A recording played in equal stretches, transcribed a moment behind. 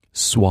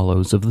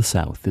Swallows of the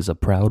South is a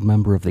proud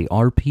member of the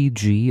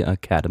RPG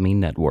Academy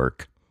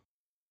Network.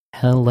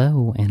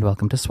 Hello, and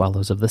welcome to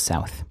Swallows of the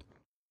South.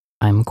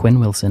 I'm Quinn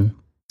Wilson,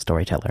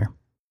 storyteller.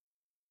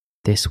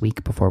 This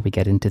week, before we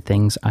get into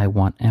things, I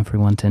want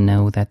everyone to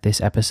know that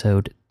this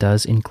episode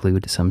does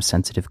include some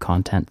sensitive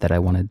content that I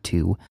wanted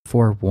to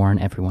forewarn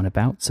everyone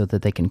about so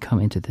that they can come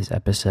into this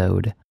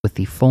episode with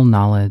the full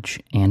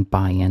knowledge and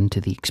buy-in to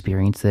the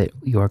experience that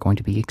you are going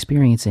to be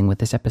experiencing with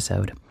this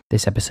episode.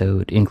 This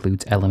episode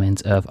includes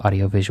elements of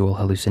audiovisual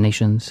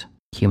hallucinations,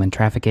 human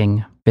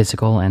trafficking,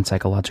 physical and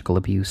psychological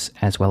abuse,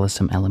 as well as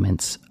some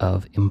elements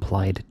of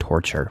implied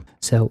torture.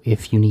 So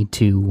if you need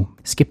to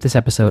skip this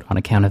episode on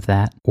account of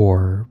that,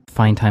 or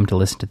find time to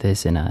listen to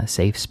this in a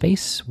safe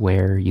space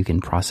where you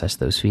can process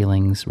those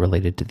feelings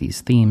related to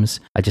these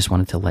themes, I just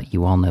wanted to let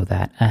you all know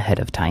that ahead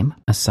of time.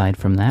 Aside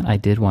from that, I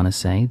did want to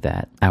say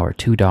that our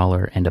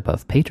 $2 and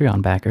above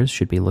Patreon backers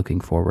should be looking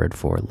forward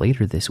for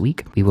later this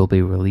week. We will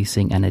be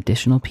releasing an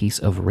additional piece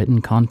of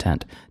written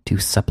content to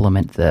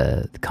supplement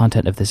the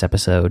content of this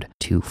episode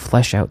to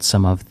flesh out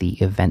some of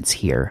the events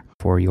here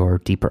for your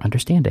deeper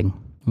understanding.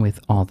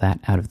 With all that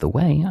out of the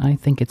way, I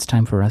think it's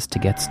time for us to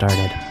get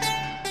started.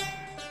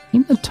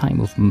 In the time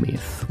of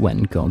myth,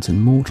 when gods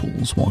and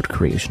mortals walked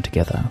creation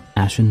together,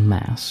 Ashen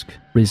Mask,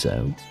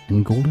 Rizzo,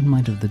 and Golden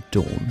Might of the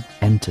Dawn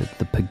entered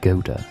the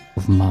pagoda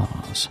of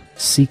Mars,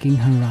 seeking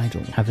her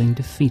idol, having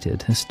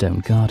defeated her stone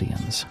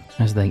guardians.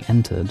 As they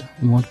entered,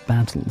 what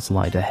battles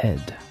lied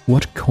ahead?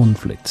 What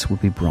conflicts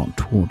would be brought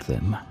toward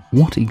them?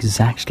 What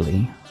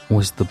exactly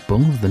was the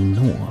Bull of the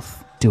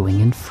North doing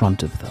in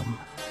front of them?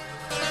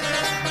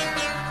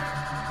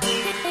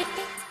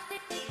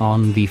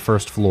 On the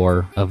first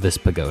floor of this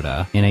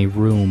pagoda, in a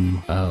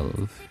room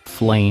of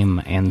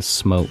flame and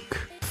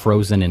smoke,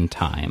 frozen in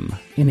time,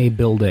 in a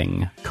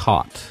building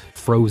caught,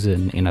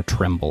 frozen in a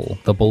tremble,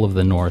 the Bull of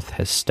the North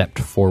has stepped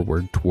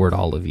forward toward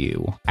all of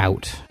you,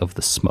 out of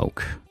the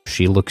smoke.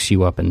 She looks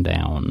you up and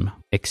down,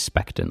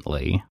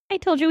 expectantly. I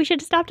told you we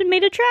should have stopped and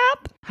made a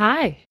trap.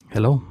 Hi.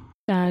 Hello.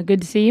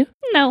 Good to see you.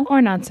 No.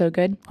 Or not so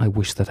good. I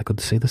wish that I could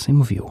say the same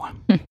of you.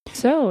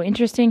 So,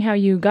 interesting how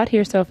you got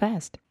here so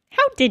fast.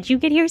 How did you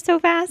get here so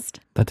fast?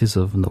 That is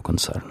of no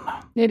concern.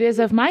 It is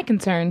of my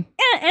concern.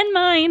 And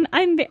mine.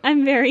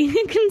 I'm very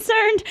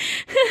concerned.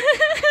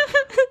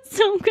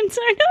 So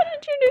concerned. How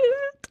did you do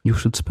that? You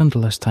should spend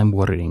less time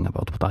worrying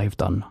about what I've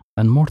done,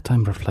 and more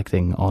time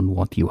reflecting on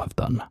what you have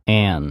done.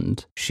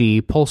 And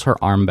she pulls her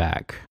arm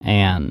back,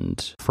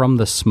 and from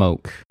the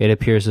smoke, it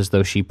appears as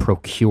though she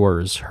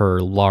procures her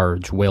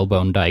large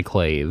whalebone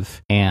diclave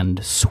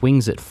and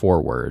swings it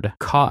forward.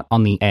 Caught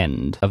on the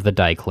end of the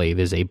diclave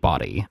is a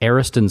body.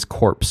 Ariston's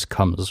corpse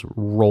comes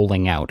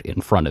rolling out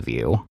in front of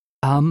you.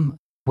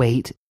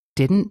 Wait,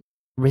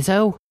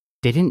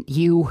 Didn't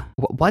you...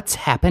 What's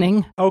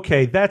happening?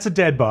 Okay, that's a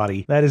dead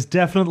body. That is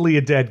definitely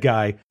a dead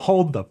guy.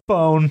 Hold the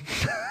phone.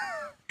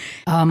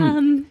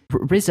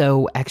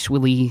 Rizzo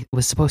actually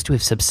was supposed to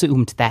have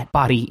subsumed that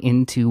body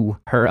into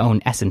her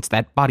own essence.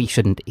 That body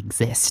shouldn't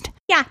exist.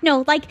 Yeah,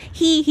 no, like,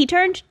 he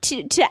turned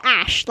to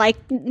ash. Like,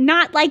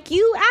 not like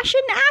you,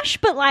 Ashen Ash,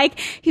 but like,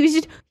 he was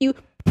just, you,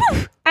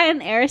 poof,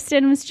 and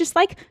Ariston was just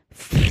like,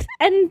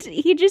 and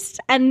he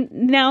just, and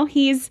now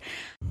he's...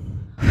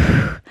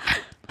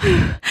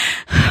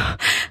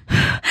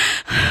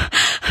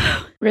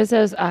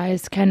 Rizzo's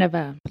eyes kind of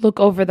look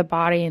over the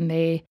body, and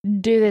they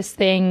do this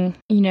thing,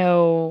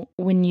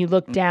 when you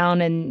look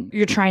down and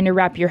you're trying to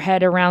wrap your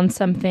head around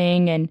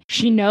something, and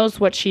she knows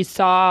what she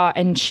saw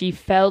and she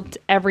felt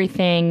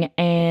everything,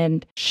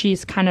 and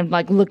she's kind of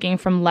like looking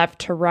from left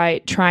to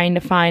right, trying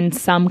to find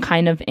some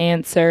kind of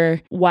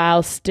answer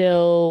while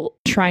still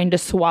trying to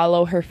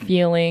swallow her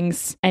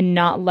feelings and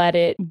not let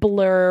it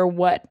blur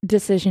what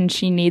decision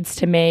she needs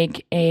to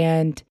make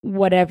and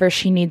whatever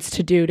she needs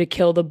to do to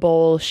kill the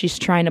bull. She's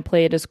trying to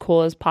play it as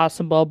cool as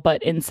possible,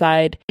 but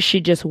inside she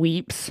just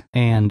weeps.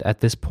 And at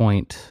this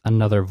point,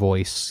 another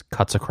voice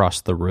cuts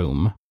across the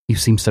room. You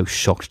seem so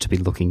shocked to be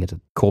looking at a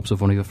corpse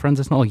of one of your friends.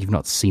 It's not like you've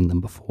not seen them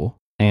before.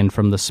 And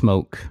from the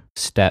smoke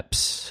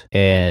steps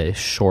a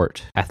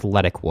short,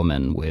 athletic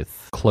woman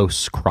with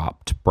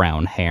close-cropped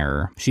brown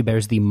hair. She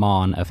bears the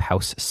Mon of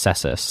House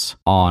Cessus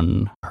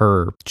on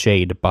her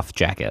jade buff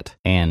jacket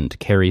and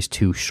carries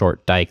 2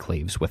 short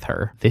diclaves with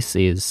her. This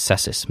is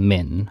Cessus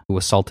Min, who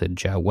assaulted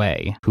Jia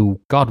Wei, who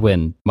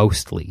Godwin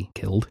mostly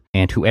killed,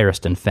 and who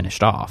Ariston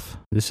finished off.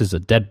 This is a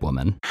dead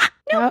woman.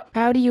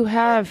 How do you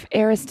have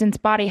Ariston's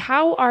body?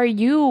 How are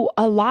you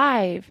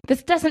alive?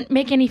 This doesn't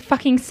make any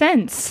fucking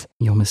sense.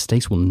 Your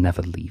mistakes will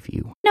never leave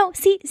you. No,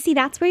 see,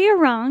 that's where you're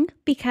wrong,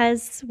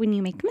 because when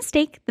you make a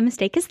mistake, the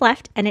mistake is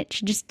left, and it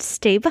should just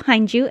stay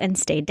behind you and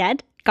stay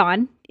dead,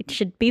 gone. It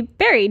should be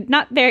buried,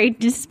 not buried,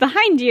 just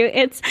behind you.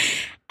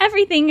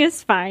 Everything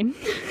is fine.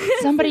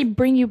 Somebody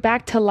bring you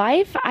back to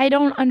life? I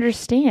don't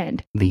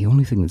understand. The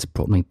only thing that's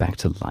brought me back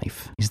to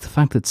life is the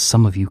fact that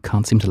some of you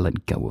can't seem to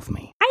let go of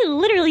me. I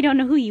literally probably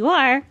don't know who you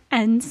are,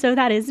 and so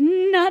that is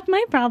not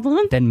my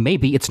problem. Then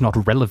maybe it's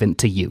not relevant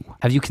to you.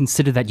 Have you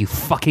considered that, you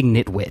fucking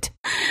nitwit?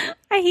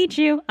 I hate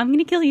you. I'm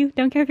gonna kill you.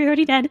 Don't care if you're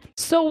already dead.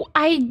 So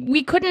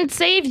we couldn't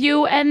save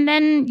you, and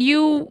then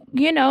you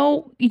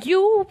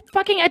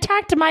fucking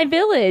attacked my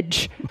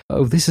village.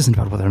 Oh, this isn't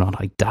about whether or not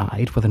I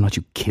died, whether or not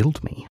you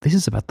killed me. This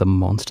is about the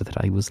monster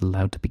that I was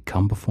allowed to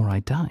become before I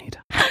died.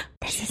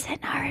 This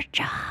isn't our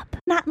job.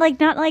 Not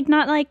like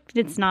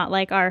it's not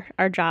like our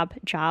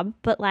job,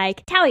 but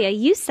like, Talia,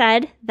 you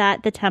said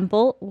that the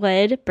temple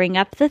would bring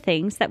up the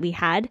things that we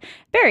had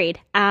buried.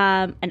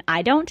 And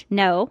I don't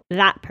know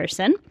that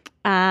person.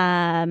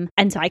 And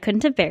so I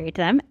couldn't have buried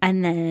them.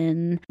 And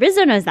then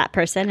Rizzo knows that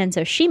person, and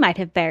so she might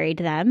have buried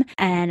them.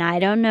 And I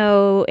don't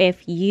know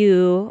if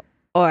you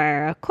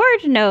or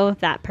Accord know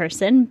that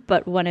person,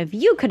 but one of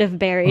you could have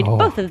buried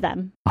both of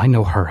them. I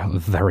know her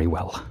very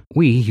well.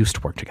 We used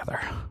to work together.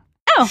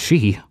 Oh.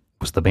 She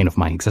was the bane of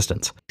my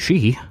existence.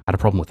 She had a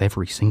problem with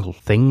every single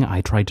thing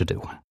I tried to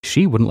do.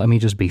 She wouldn't let me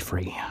just be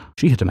free.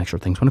 She had to make sure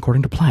things went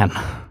according to plan.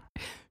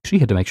 She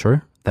had to make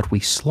sure that we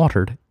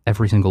slaughtered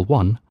every single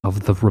one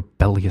of the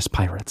rebellious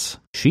pirates.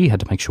 She had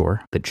to make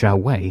sure that Zhao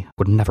Wei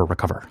would never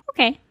recover.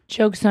 Okay.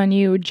 Joke's on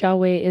you, Zhao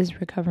Wei is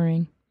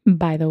recovering,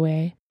 by the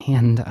way.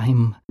 And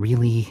I'm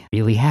really,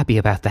 really happy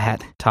about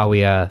that.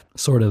 Talia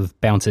sort of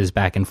bounces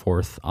back and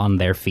forth on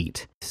their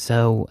feet.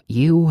 So,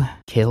 you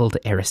killed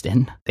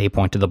Ariston, they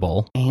point to the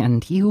bull,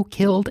 and you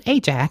killed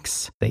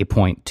Ajax, they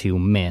point to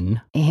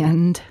Min,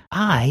 and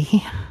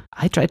I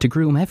tried to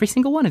groom every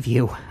single one of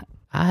you.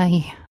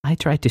 I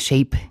tried to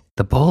shape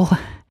the bull,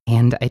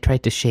 and I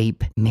tried to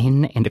shape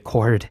Min and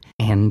Accord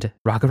and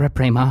Ragara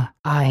Prema.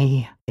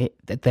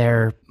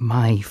 They're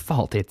my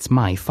fault. It's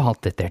my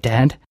fault that they're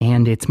dead,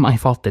 and it's my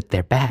fault that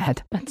they're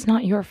bad. That's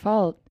not your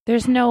fault.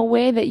 There's no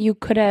way that you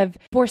could have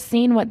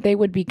foreseen what they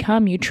would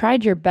become. You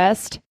tried your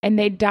best, and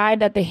they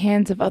died at the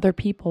hands of other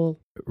people.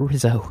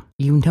 Rizzo,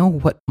 you know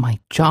what my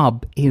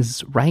job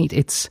is, right?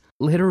 It's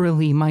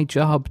literally my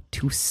job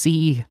to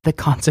see the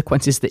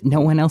consequences that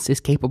no one else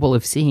is capable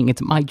of seeing.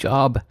 It's my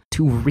job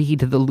to read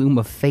the loom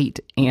of fate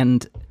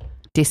and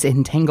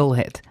disentangle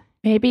it.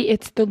 Maybe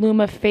it's the loom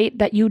of fate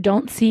that you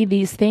don't see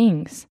these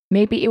things.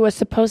 Maybe it was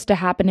supposed to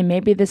happen, and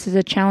maybe this is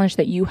a challenge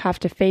that you have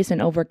to face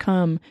and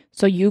overcome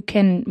so you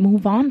can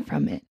move on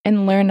from it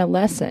and learn a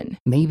lesson.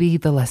 Maybe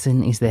the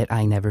lesson is that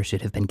I never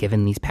should have been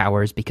given these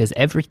powers, because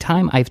every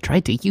time I've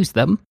tried to use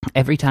them,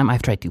 every time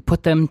I've tried to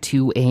put them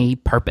to a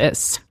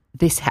purpose,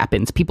 this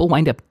happens. People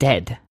wind up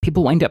dead.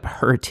 People wind up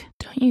hurt.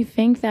 Don't you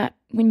think that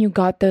when you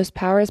got those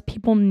powers,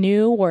 people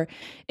knew, or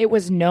it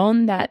was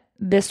known that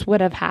this would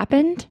have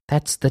happened?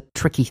 That's the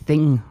tricky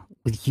thing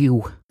with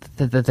you.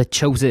 The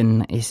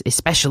chosen,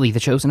 especially the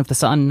chosen of the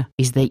sun,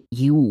 is that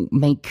you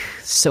make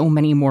so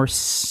many more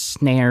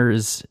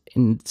snares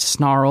and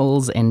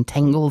snarls and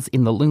tangles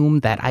in the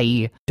loom that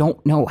I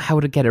don't know how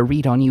to get a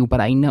read on you,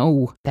 but I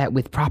know that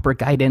with proper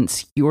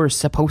guidance, you're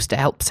supposed to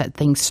help set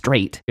things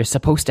straight. You're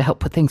supposed to help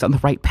put things on the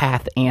right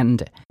path,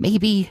 and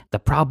maybe the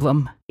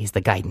problem is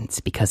the guidance,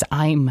 because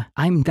I'm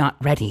not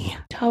ready.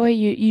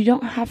 Talia, you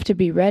don't have to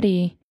be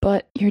ready,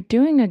 but you're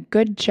doing a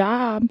good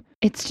job.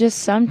 It's just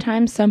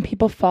sometimes some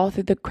people fall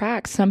through the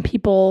cracks. Some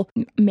people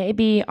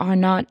maybe are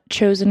not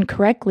chosen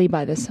correctly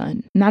by the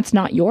sun. And that's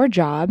not your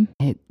job.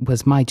 It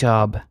was my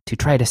job to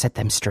try to set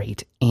them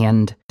straight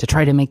and to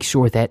try to make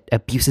sure that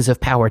abuses of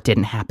power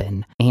didn't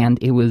happen.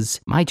 And it was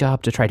my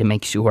job to try to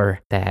make sure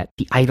that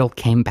the idol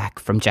came back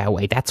from Zhao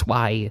Wei. That's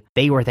why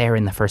they were there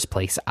in the first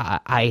place.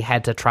 I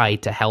had to try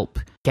to help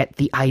get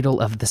the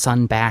idol of the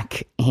sun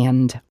back,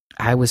 and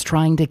I was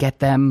trying to get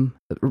them,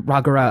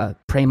 Ragara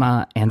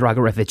Prema and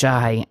Ragara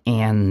Vijay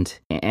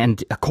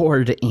and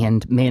Accord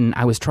and Min,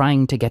 I was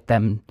trying to get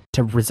them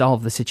to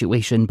resolve the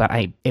situation, but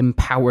I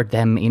empowered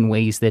them in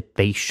ways that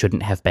they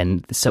shouldn't have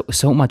been.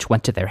 So much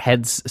went to their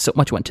heads, so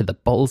much went to the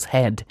bull's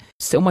head,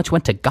 so much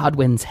went to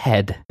Godwin's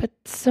head. But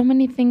so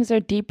many things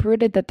are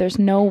deep-rooted that there's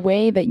no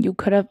way that you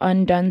could have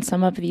undone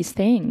some of these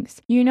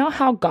things. You know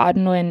how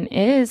Godwin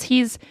is.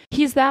 He's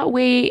that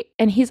way,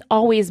 and he's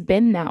always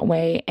been that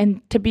way.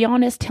 And to be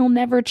honest, he'll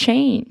never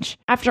change.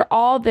 After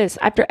all this,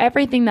 after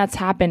everything that's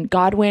happened,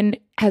 Godwin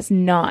has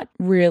not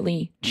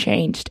really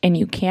changed, and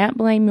you can't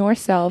blame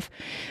yourself.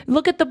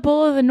 Look at the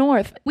Bull of the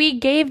North. We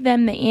gave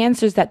them the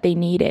answers that they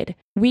needed.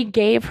 We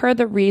gave her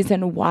the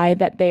reason why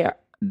that they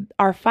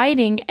are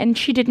fighting, and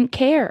she didn't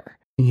care.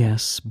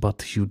 Yes,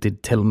 but you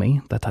did tell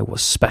me that I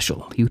was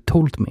special. You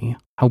told me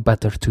how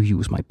better to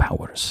use my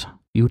powers.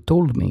 You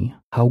told me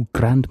how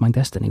grand my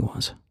destiny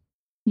was.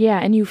 Yeah,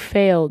 and you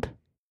failed.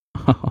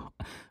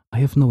 I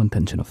have no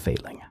intention of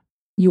failing.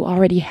 You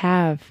already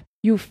have.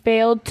 You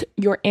failed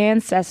your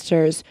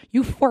ancestors.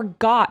 You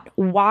forgot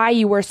why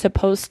you were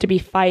supposed to be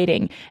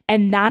fighting.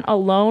 And that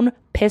alone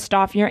pissed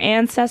off your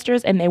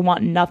ancestors, and they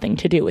want nothing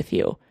to do with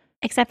you.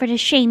 Except for to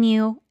shame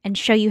you and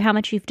show you how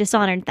much you've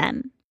dishonored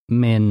them.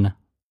 Min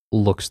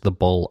looks the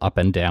bull up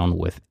and down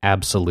with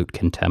absolute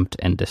contempt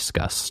and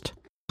disgust.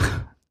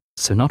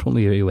 So not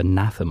only are you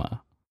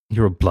anathema,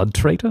 you're a blood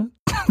traitor?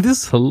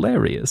 This is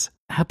hilarious.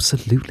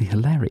 Absolutely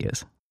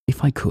hilarious. If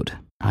if I could,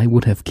 I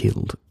would have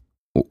killed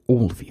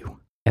all of you.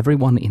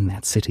 Everyone in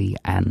that city,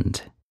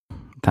 and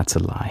that's a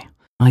lie.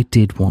 I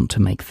did want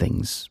to make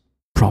things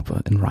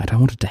proper and right. I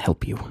wanted to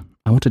help you.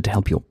 I wanted to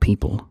help your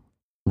people,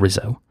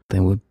 Rizzo. They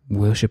were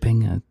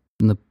worshipping an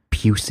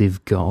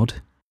abusive god,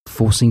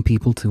 forcing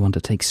people to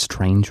undertake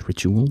strange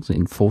rituals,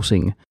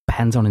 enforcing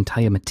bans on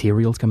entire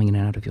materials coming in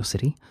and out of your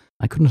city.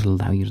 I couldn't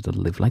allow you to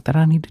live like that.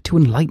 I needed to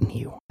enlighten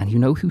you. And you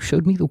know who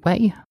showed me the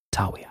way?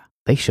 Talia.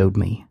 They showed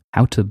me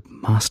how to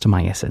master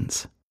my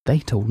essence. They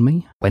told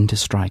me when to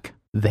strike.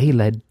 They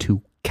led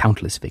to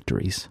countless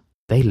victories.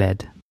 They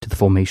led to the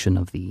formation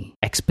of the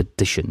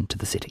expedition to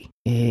the city.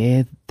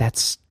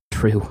 That's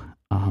true.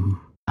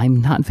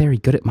 I'm not very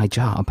good at my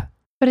job.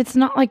 But it's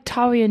not like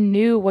Talia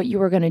knew what you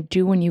were going to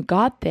do when you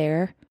got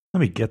there. Let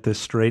me get this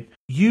straight.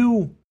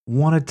 You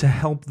wanted to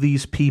help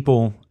these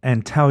people,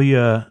 and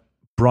Talia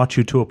brought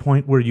you to a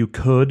point where you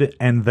could,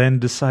 and then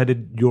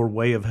decided your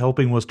way of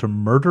helping was to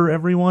murder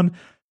everyone?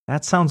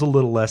 That sounds a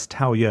little less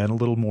Talia and a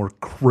little more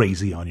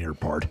crazy on your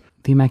part.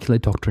 The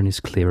Immaculate Doctrine is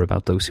clear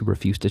about those who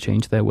refuse to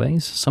change their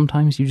ways.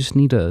 Sometimes you just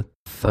need a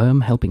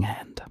firm helping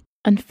hand.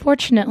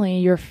 Unfortunately,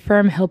 your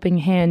firm helping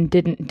hand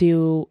didn't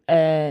do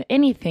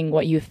anything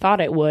what you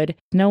thought it would.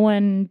 No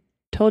one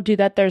told you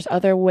that there's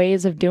other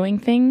ways of doing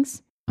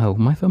things? Oh,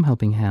 my firm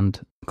helping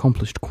hand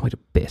accomplished quite a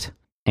bit.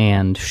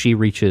 And she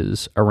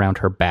reaches around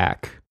her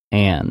back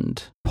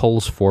and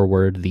pulls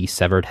forward the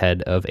severed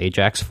head of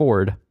Ajax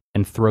Ford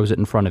and throws it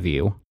in front of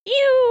you.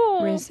 Ew!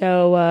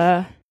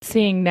 Rizzo,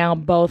 seeing now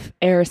both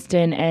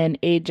Ariston and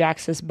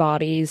Ajax's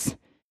bodies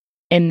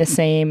in the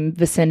same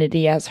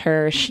vicinity as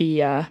her,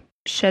 she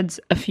sheds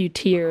a few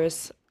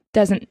tears,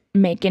 doesn't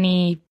make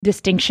any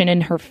distinction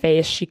in her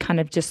face. She kind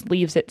of just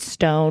leaves it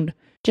stoned.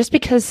 Just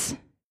because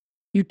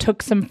you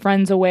took some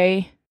friends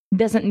away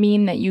doesn't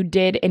mean that you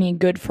did any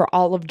good for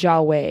all of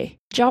Jiawei.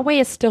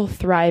 Jiawei is still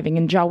thriving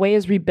and Jiawei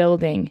is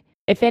rebuilding.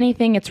 If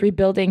anything, it's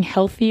rebuilding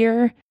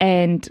healthier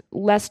and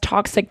less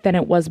toxic than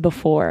it was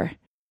before.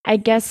 I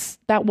guess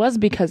that was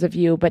because of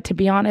you, but to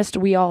be honest,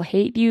 we all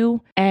hate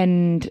you,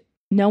 and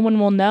no one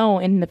will know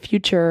in the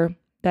future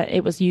that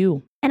it was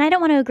you. And I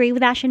don't want to agree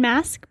with Ashen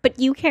Mask, but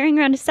you carrying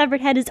around a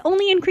severed head is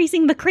only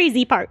increasing the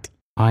crazy part.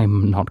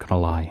 I'm not gonna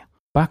lie.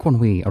 Back when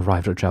we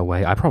arrived at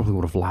Jiawei, I probably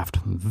would have laughed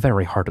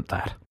very hard at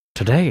that.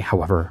 Today,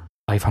 however,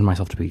 I found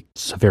myself to be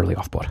severely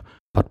off-put.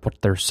 But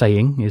what they're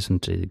saying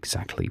isn't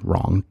exactly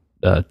wrong.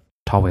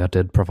 Talia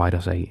did provide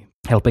us a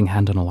helping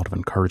hand and a lot of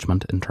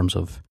encouragement in terms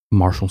of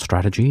martial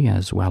strategy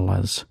as well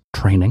as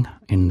training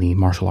in the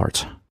martial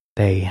arts.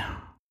 I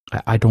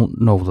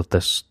don't know that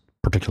this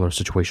particular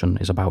situation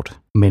is about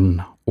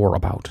Min or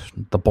about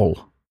the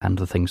bull and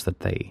the things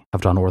that they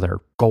have done or their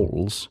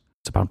goals.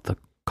 It's about the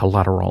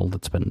collateral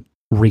that's been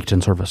wreaked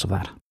in service of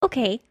that.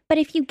 Okay, but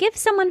if you give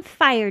someone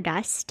fire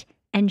dust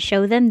and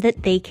show them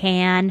that they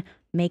can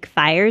make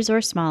fires or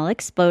small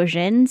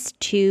explosions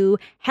to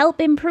help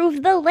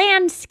improve the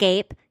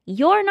landscape,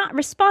 you're not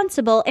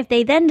responsible if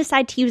they then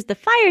decide to use the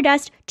fire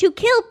dust to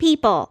kill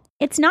people.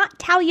 It's not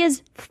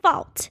Talia's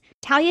fault.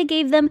 Talia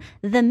gave them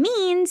the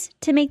means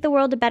to make the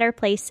world a better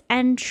place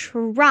and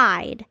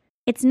tried.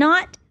 It's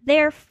not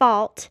their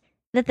fault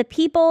that the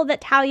people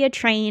that Talia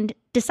trained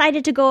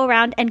decided to go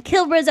around and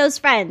kill Rizzo's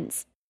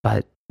friends.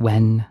 But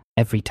when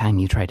every time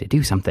you try to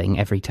do something,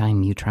 every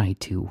time you try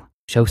to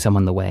show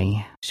someone the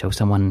way, show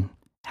someone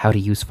how to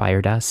use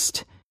fire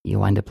dust, you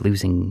wind up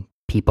losing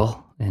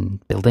people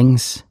and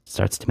buildings.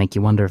 Starts to make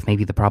you wonder if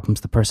maybe the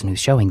problem's the person who's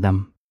showing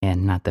them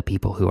and not the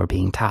people who are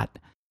being taught.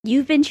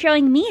 You've been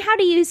showing me how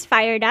to use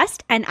fire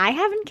dust, and I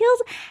haven't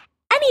killed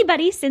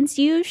anybody since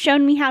you've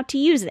shown me how to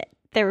use it.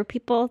 There were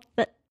people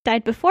that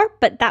died before,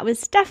 but that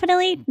was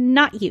definitely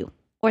not you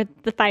or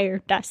the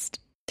fire dust.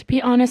 To be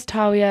honest,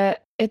 Talia,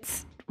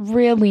 it's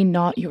really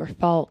not your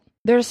fault.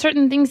 There are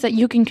certain things that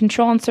you can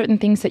control and certain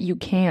things that you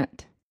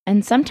can't.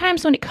 And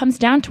sometimes when it comes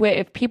down to it,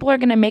 if people are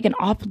going to make an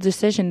awful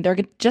decision, they're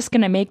just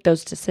going to make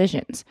those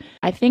decisions.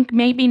 I think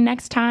maybe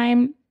next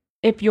time,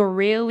 if you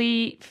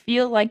really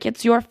feel like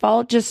it's your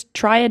fault, just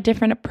try a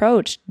different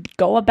approach.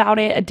 Go about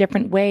it a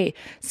different way.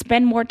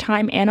 Spend more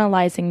time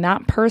analyzing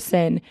that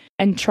person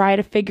and try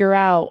to figure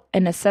out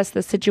and assess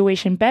the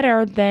situation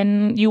better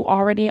than you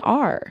already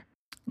are.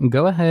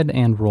 Go ahead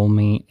and roll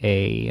me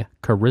a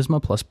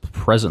charisma plus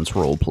presence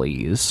roll,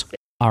 please.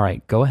 All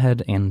right, go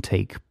ahead and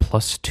take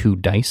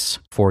 +2 dice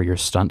for your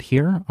stunt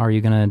here. Are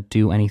you going to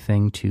do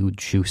anything to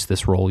juice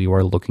this roll? You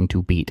are looking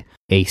to beat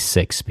a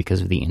 6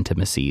 because of the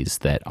intimacies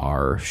that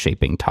are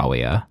shaping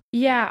Talia.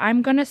 Yeah,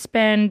 I'm going to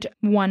spend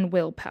 1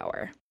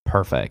 willpower.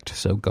 Perfect.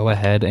 So go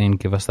ahead and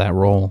give us that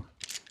roll.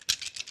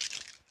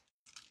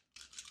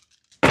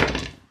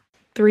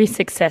 3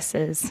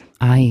 successes.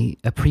 I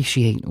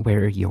appreciate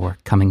where you're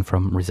coming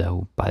from,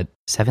 Rizzo, but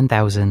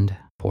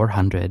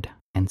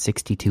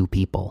 7,462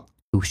 people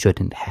who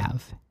shouldn't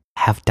have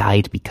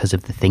died because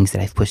of the things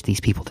that I've pushed these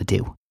people to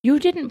do. You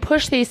didn't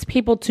push these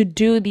people to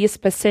do these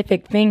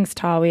specific things,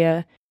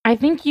 Talia. I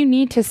think you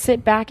need to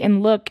sit back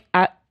and look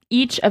at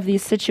each of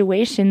these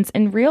situations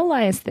and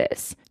realize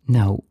this.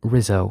 No,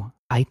 Rizzo,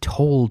 I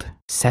told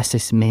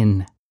Cessus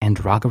Min and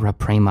Ragara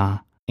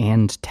Prema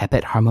and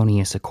Tepet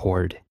Harmonious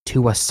Accord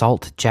to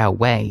assault Jiao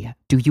Wei.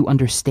 Do you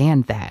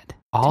understand that?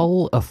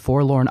 All of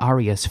Forlorn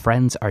Aria's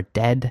friends are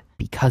dead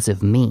because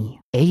of me.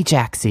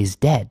 Ajax is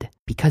dead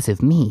because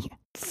of me.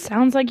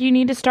 Sounds like you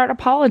need to start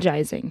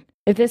apologizing.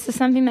 If this is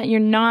something that you're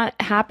not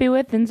happy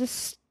with, then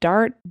just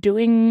start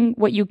doing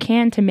what you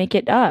can to make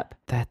it up.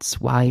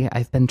 That's why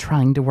I've been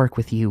trying to work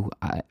with you.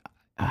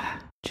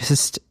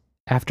 Just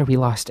after we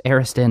lost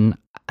Ariston,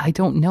 I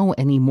don't know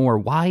anymore.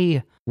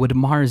 Why would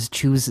Mars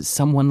choose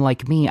someone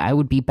like me? I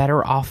would be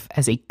better off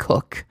as a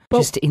cook,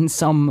 just in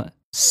some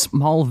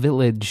small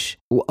village.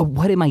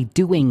 What am I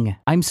doing?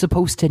 I'm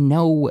supposed to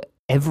know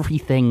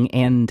everything,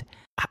 and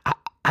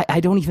I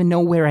don't even know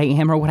where I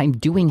am or what I'm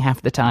doing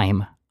half the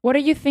time. What are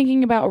you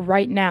thinking about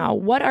right now?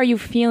 What are you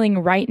feeling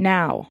right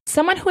now?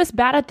 Someone who is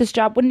bad at this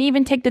job wouldn't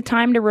even take the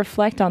time to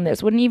reflect on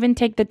this, wouldn't even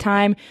take the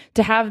time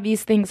to have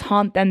these things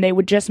haunt them. They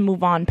would just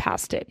move on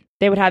past it.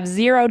 They would have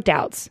zero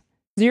doubts,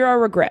 zero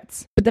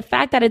regrets. But the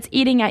fact that it's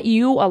eating at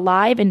you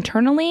alive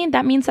internally,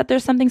 that means that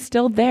there's something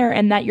still there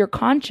and that your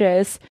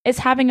conscious is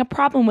having a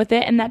problem with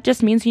it. And that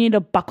just means you need to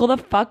buckle the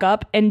fuck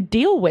up and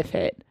deal with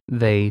it.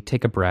 They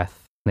take a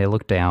breath, they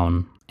look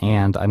down,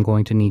 and I'm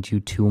going to need you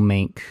to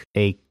make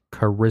a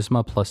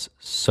charisma plus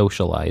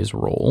socialize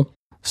roll.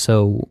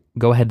 So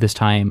go ahead this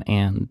time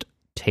and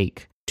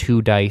take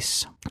 2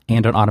 dice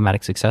and an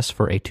automatic success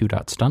for a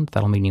 2-dot stunt.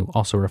 That'll mean you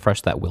also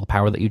refresh that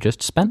willpower that you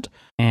just spent.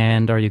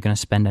 And are you going to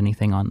spend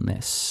anything on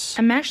this?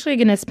 I'm actually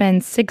going to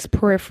spend 6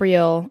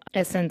 peripheral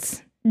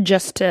essence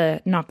just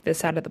to knock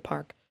this out of the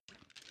park.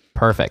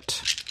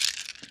 Perfect.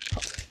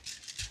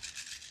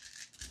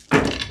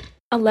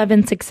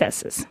 11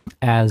 successes.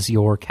 As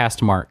your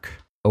cast mark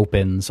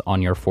opens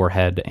on your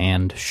forehead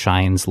and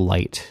shines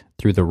light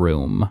through the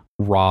room,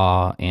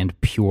 raw and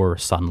pure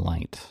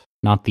sunlight,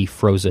 not the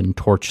frozen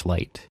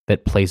torchlight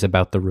that plays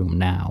about the room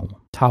now.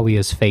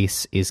 Tawia's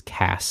face is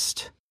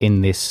cast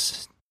in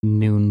this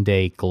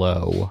noonday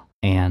glow,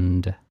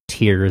 and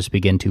tears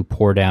begin to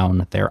pour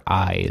down their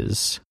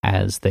eyes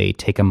as they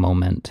take a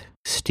moment,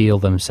 steel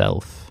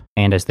themselves,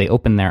 and as they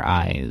open their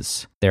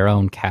eyes, their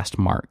own cast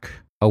mark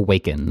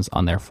awakens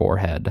on their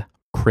forehead,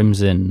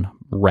 crimson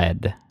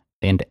red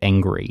and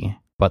angry,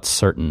 but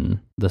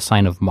certain. The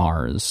sign of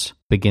Mars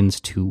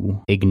begins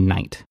to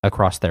ignite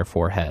across their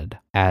forehead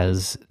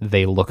as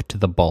they look to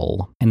the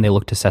bull, and they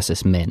look to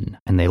Cessus Min,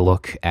 and they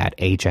look at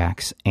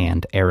Ajax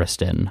and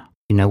Ariston.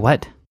 You know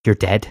what? You're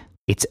dead.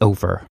 It's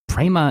over.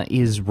 Prema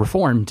is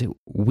reformed.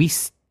 We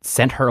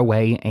sent her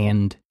away,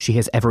 and she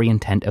has every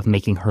intent of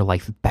making her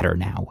life better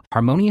now.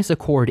 Harmonious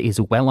Accord is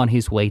well on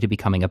his way to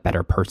becoming a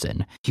better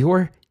person.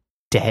 You're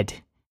dead.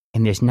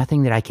 And there's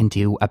nothing that I can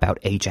do about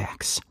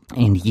Ajax.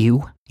 And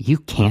you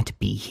can't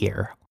be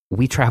here.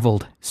 We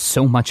traveled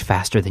so much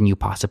faster than you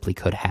possibly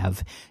could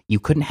have. You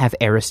couldn't have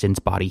Ariston's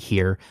body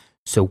here,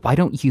 so why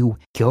don't you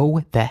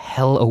go the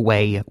hell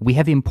away? We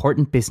have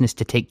important business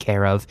to take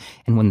care of,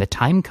 and when the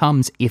time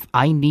comes, if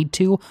I need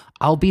to,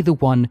 I'll be the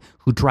one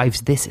who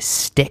drives this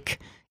stick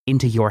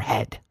into your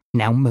head.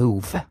 Now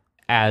move.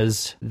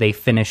 As they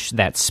finish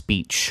that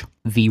speech,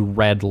 the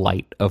red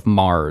light of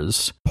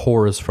Mars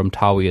pours from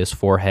Tawia's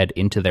forehead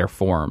into their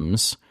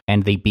forms,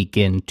 and they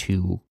begin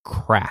to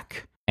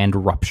crack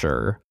and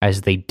rupture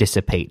as they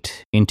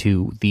dissipate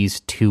into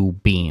these 2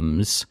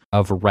 beams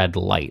of red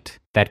light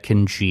that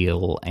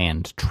congeal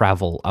and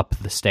travel up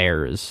the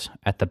stairs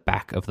at the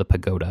back of the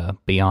pagoda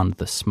beyond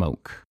the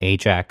smoke.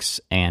 Ajax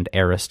and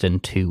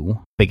Ariston, too,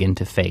 begin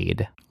to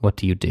fade. What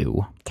do you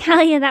do?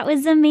 Talia, that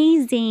was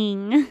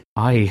amazing.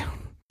 I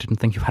didn't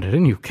think you had it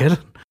in you, kid.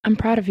 I'm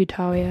proud of you,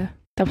 Talia.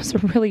 That was a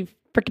really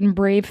freaking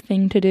brave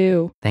thing to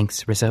do.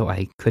 Thanks, Rizzo.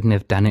 I couldn't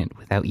have done it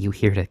without you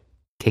here to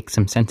kick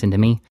some sense into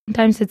me.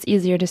 Sometimes it's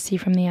easier to see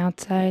from the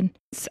outside.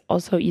 It's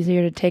also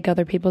easier to take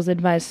other people's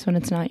advice when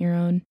it's not your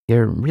own.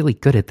 You're really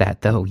good at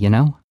that, though, you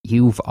know?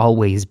 You've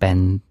always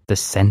been the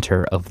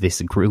center of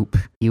this group.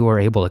 You were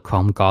able to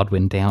calm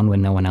Godwin down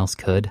when no one else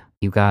could.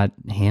 You got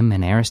him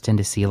and Ariston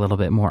to see a little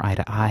bit more eye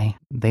to eye.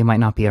 They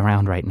might not be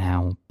around right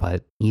now,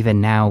 but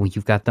even now,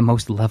 you've got the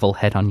most level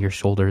head on your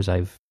shoulders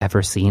I've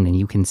ever seen, and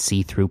you can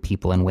see through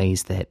people in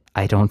ways that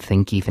I don't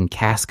think even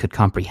Cass could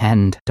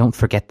comprehend. Don't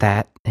forget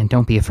that, and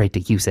don't be afraid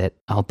to use it.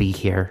 I'll be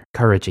here,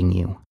 encouraging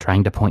you,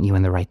 trying to point you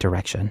in the right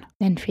direction.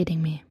 And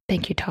feeding me.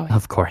 Thank you, Talia.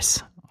 Of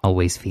course,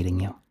 always feeding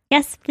you.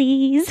 Yes,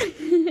 please.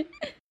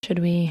 Should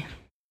we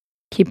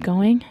keep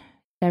going? Is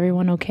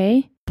everyone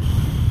okay?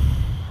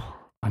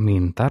 I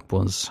mean, that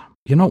was...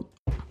 You know,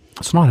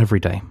 it's not every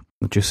day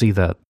that you see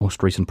that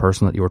most recent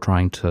person that you were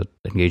trying to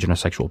engage in a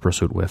sexual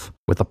pursuit with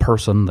a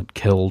person that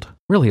killed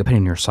really a pain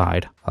in your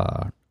side,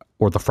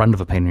 or the friend of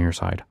a pain in your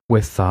side,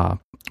 with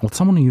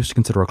someone you used to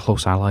consider a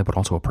close ally, but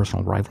also a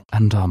personal rival.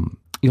 And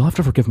you'll have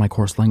to forgive my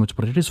coarse language,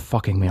 but it is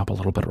fucking me up a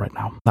little bit right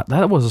now.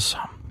 That was...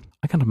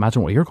 I can't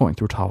imagine what you're going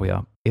through,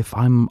 Talia, if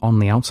I'm on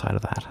the outside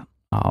of that.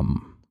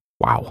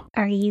 Wow.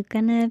 Are you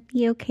gonna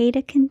be okay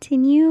to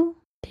continue?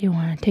 Do you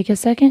want to take a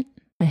second?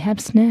 I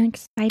have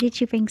snacks Why did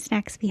you bring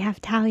snacks? We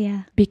have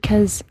Talia.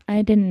 because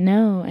I didn't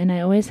know, and I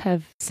always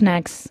have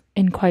snacks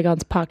in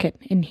Qui-Gon's pocket,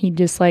 and he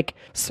just like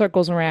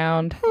circles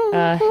around.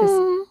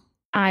 His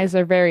eyes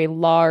are very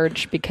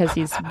large because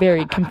he's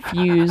very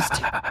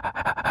confused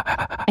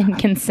and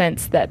can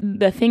sense that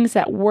the things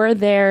that were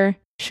there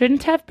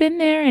shouldn't have been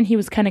there, and he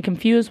was kind of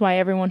confused why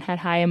everyone had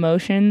high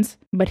emotions,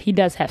 but he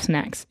does have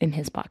snacks in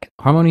his pocket.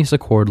 Harmonious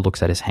Accord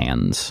looks at his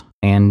hands,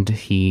 and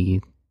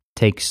he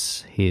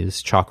takes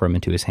his chakram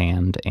into his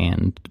hand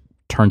and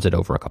turns it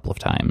over a couple of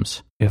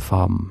times. If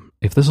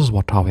this is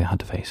what Talia had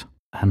to face,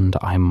 and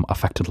I'm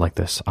affected like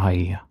this,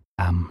 I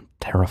am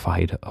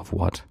terrified of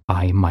what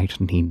I might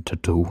need to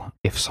do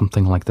if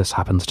something like this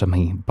happens to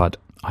me, but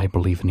I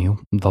believe in you,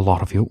 the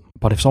lot of you.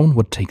 But if someone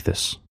would take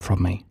this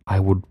from me, I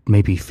would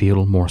maybe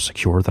feel more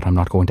secure that I'm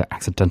not going to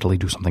accidentally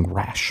do something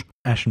rash.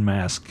 Ashen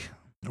Mask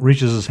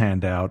reaches his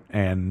hand out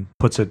and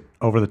puts it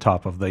over the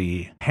top of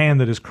the hand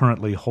that is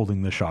currently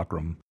holding the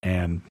chakram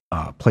and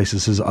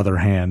places his other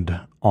hand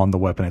on the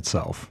weapon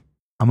itself.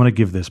 I'm going to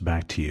give this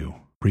back to you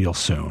real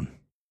soon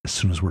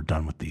as we're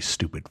done with these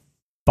stupid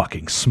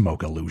fucking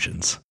smoke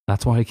illusions.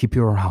 That's why I keep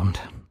you around.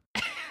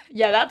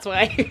 Yeah, that's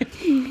why.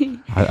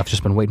 I've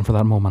just been waiting for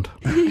that moment.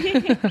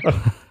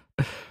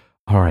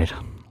 All right,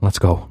 let's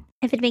go.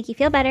 If it'd make you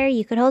feel better,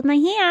 you could hold my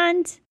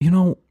hand. You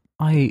know,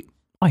 I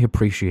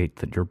appreciate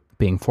that you're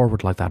being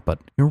forward like that, but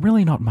you're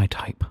really not my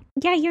type.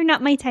 Yeah, you're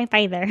not my type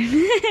either.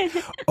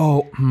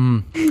 Oh,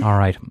 all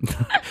right.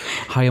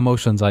 High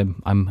emotions.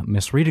 I'm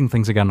misreading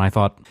things again. I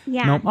thought,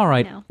 Yeah, no, all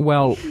right. no.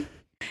 Well,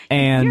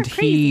 and You're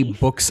he crazy.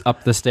 books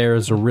up the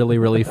stairs really,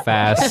 really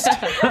fast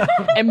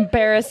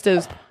Embarrassed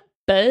as fuck.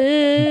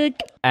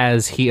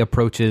 as he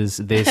approaches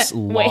this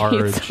Wait,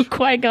 large. so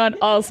Qui-Gon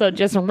also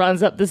just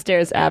runs up the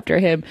stairs after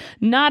him,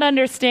 not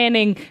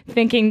understanding,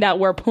 thinking that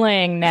we're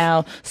playing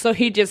now. So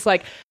he just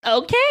like,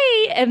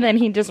 okay, and then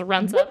he just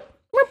runs up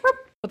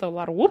with a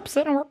lot of whoops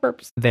and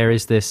burps. There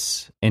is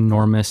this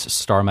enormous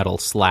star metal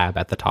slab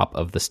at the top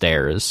of the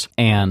stairs,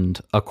 and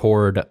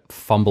Accord,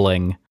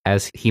 fumbling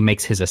as he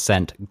makes his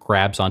ascent,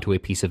 grabs onto a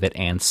piece of it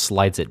and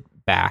slides it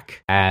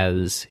back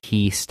as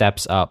he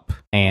steps up,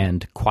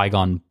 and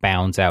Qui-Gon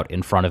bounds out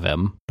in front of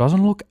him.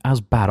 Doesn't look as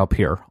bad up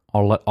here.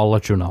 I'll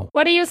let you know.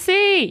 What do you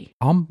see?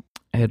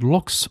 It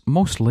looks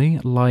mostly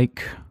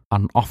like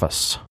an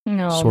office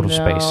No, sort of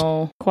space.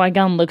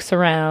 Qui-Gon looks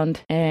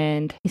around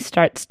and he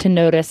starts to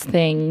notice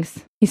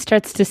things. He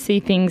starts to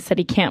see things that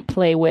he can't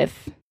play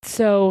with.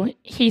 So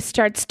he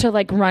starts to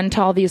like run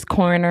to all these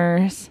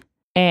corners,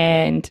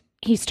 and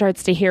he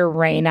starts to hear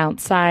rain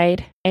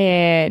outside,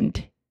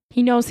 and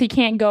he knows he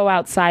can't go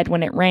outside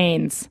when it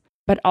rains,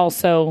 but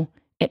also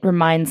it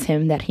reminds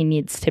him that he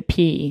needs to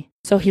pee.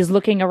 So he's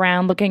looking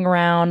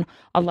around.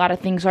 A lot of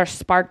things are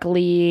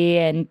sparkly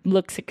and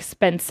looks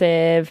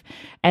expensive.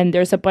 And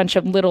there's a bunch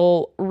of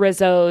little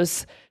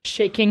Rizzos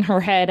shaking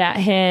her head at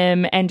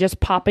him and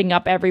just popping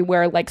up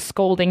everywhere, like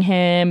scolding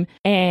him.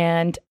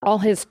 And all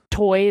his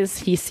toys,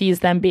 he sees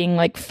them being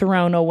like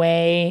thrown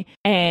away.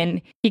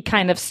 And he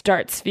kind of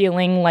starts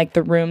feeling like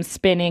the room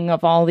spinning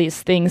of all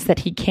these things that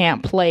he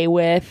can't play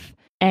with.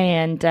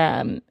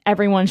 And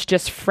everyone's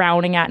just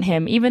frowning at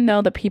him, even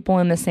though the people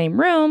in the same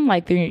room,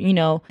 like,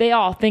 they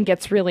all think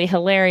it's really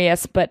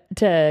hilarious. But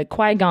to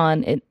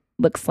Qui-Gon, it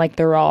looks like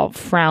they're all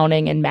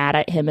frowning and mad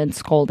at him and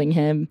scolding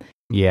him.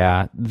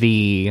 Yeah,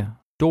 the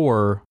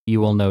door, you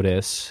will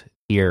notice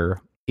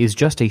here, is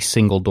just a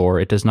single door.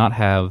 It does not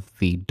have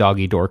the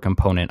doggy door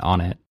component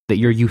on it that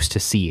you're used to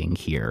seeing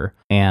here.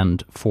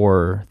 And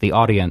for the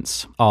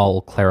audience, I'll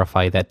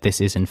clarify that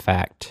this is in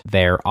fact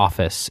their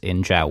office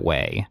in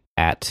Jiaowei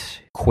at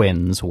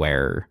Quinn's,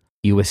 where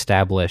you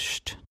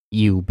established,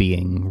 you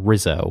being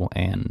Rizzo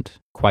and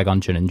Qui-Gon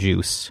Jinn and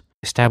Juice,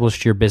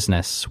 established your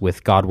business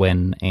with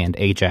Godwin and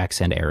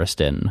Ajax and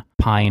Ariston.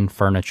 Pine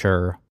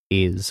furniture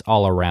is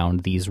all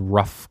around these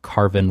rough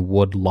carven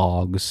wood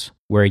logs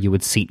where you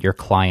would seat your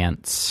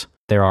clients.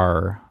 There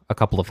are a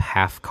couple of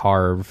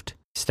half-carved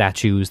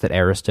statues that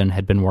Ariston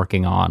had been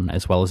working on,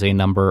 as well as a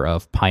number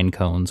of pine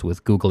cones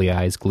with googly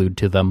eyes glued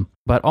to them.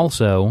 But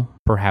also,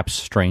 perhaps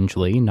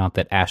strangely, not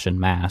that Ashen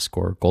Mask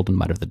or Golden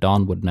Miter the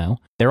Dawn would know,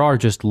 there are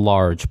just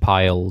large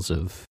piles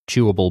of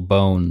chewable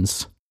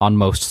bones on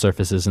most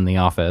surfaces in the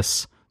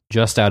office,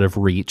 just out of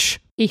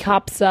reach. He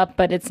hops up,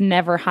 but it's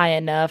never high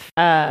enough.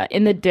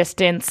 In the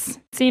distance,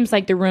 it seems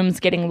like the room's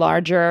getting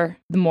larger.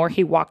 The more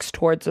he walks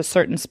towards a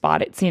certain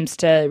spot, it seems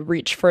to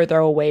reach further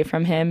away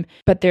from him.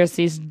 But there's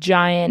these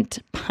giant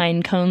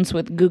pine cones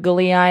with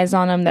googly eyes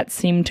on them that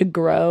seem to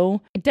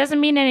grow. It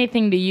doesn't mean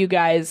anything to you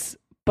guys,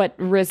 but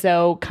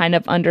Rizzo kind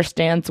of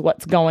understands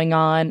what's going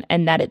on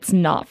and that it's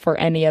not for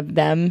any of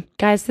them.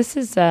 Guys, this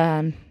is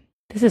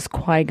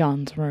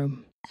Qui-Gon's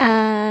room.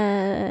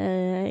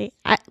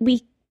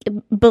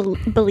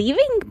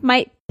 Believing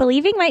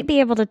might be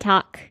able to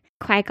talk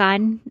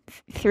Qui-Gon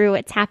through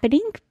what's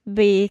happening,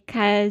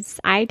 because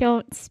I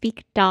don't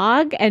speak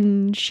dog,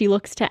 and she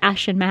looks to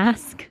Ashen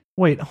Mask.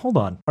 Wait, hold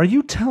on. Are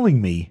you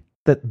telling me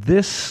that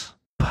this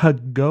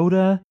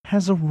Pagoda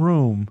has a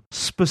room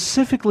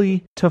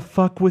specifically to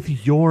fuck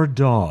with your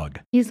dog.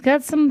 He's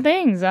got some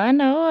things. I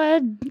know.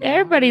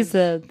 Everybody's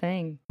a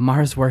thing.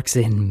 Mars works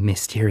in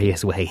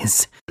mysterious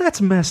ways.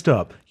 That's messed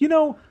up. You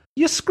know,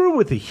 you screw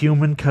with a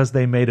human because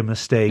they made a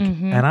mistake,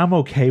 and I'm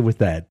okay with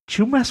that. But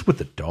you mess with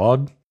the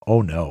dog?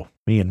 Oh no.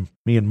 Me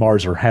and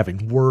Mars are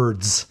having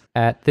words.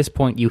 At this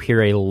point, you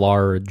hear a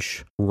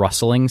large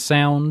rustling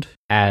sound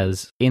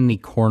as in the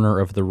corner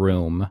of the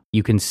room,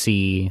 you can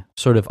see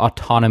sort of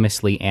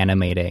autonomously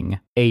animating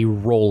a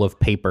roll of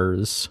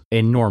papers,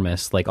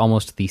 enormous, like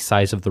almost the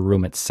size of the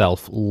room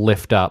itself,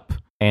 lift up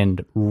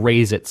and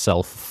raise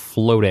itself,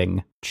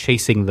 floating,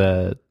 chasing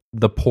the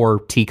poor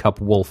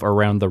teacup wolf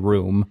around the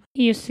room.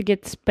 He used to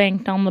get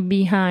spanked on the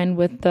behind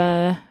with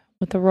the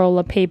roll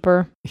of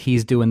paper.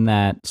 He's doing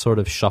that sort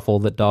of shuffle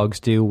that dogs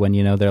do when,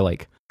 you know, they're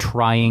like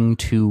trying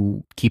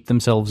to keep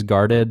themselves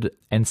guarded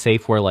and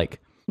safe, where like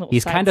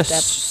he's kind of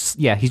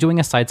he's doing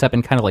a sidestep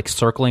and kind of like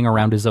circling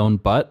around his own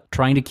butt,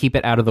 trying to keep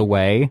it out of the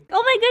way.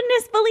 Oh my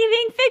goodness,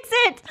 believing, fix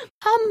it!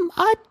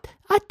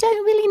 I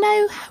don't really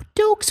know how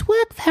dogs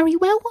work very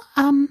well.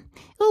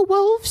 Or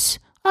wolves.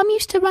 I'm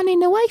used to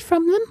running away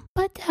from them,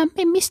 but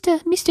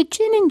Mr.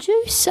 Gin and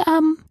Juice,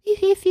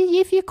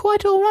 if you're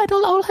quite all right,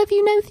 I'll have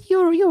you know that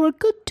you're a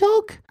good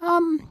dog.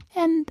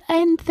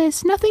 And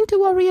there's nothing to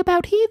worry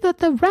about here. That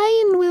the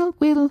rain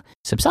will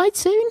subside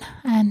soon,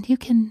 and you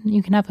can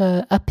have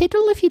a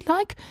piddle if you'd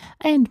like.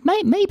 And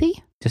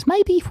maybe, just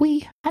maybe, if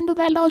we handle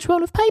that large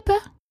roll of paper,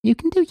 you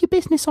can do your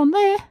business on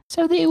there,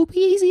 so that it will be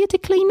easier to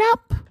clean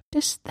up.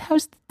 Does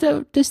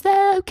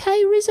that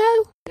okay, Rizzo?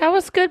 That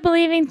was good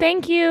believing,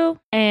 thank you.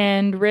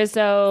 And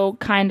Rizzo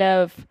kind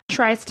of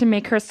tries to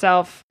make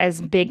herself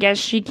as big as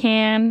she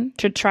can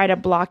to try to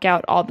block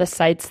out all the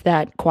sights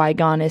that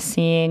Qui-Gon is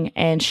seeing.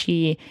 And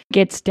she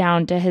gets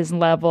down to his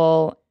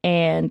level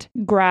and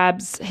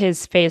grabs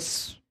his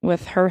face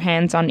with her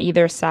hands on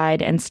either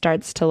side and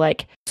starts to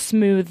like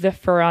smooth the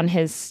fur on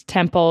his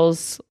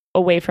temples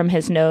away from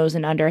his nose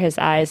and under his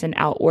eyes and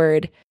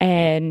outward.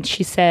 And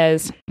she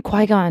says,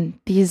 Qui-Gon,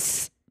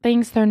 these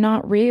things, they're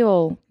not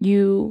real.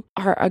 You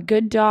are a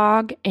good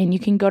dog and you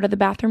can go to the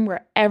bathroom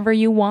wherever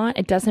you want.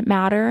 It doesn't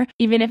matter.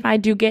 Even if I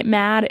do get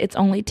mad, it's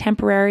only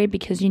temporary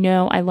because you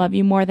know I love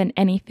you more than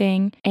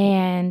anything,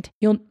 and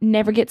you'll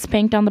never get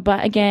spanked on the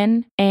butt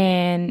again.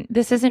 And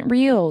this isn't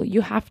real. You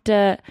have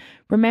to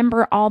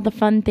remember all the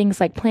fun things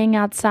like playing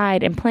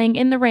outside and playing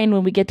in the rain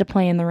when we get to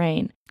play in the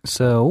rain.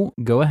 So,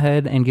 go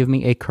ahead and give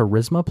me a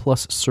charisma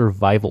plus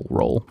survival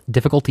roll.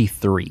 Difficulty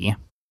 3.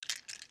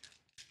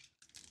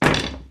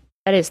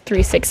 That is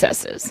 3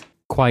 successes.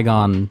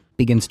 Qui-Gon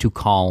begins to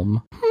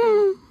calm.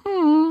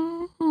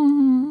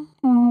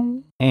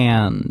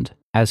 And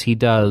as he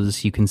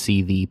does, you can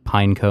see the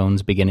pine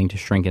cones beginning to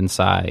shrink in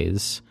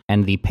size,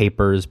 and the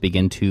papers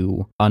begin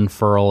to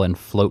unfurl and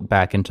float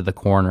back into the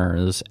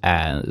corners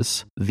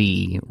as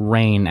the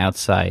rain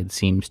outside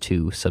seems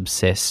to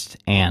subsist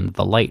and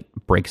the light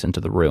breaks into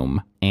the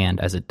room.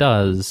 And as it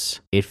does,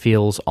 it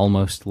feels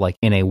almost like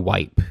in a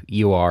wipe.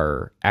 You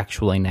are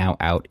actually now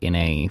out in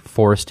a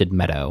forested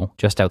meadow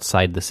just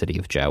outside the city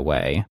of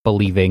Jiawei.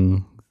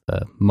 Believing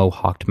the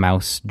mohawked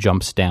mouse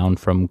jumps down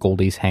from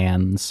Goldie's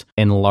hands,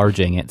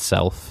 enlarging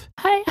itself.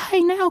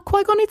 Hey now,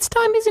 Qui-Gon, it's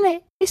time, isn't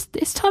it?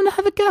 It's time to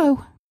have a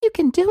go. You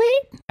can do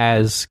it.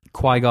 As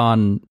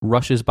Qui-Gon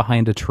rushes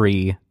behind a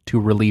tree to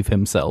relieve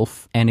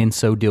himself, and in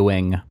so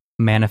doing,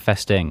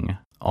 manifesting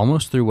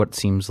almost through what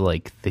seems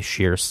like the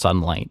sheer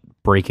sunlight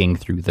breaking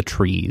through the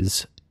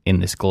trees in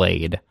this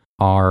glade,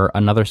 are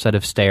another set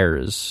of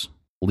stairs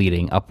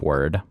leading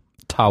upward.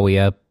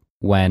 Talia,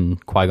 when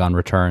Qui-Gon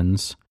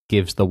returns,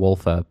 gives the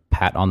wolf a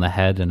pat on the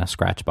head and a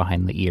scratch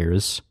behind the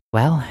ears.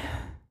 Well,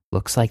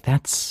 looks like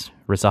that's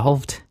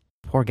resolved.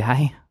 Poor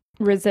guy.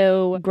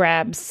 Rizzo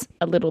grabs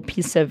a little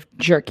piece of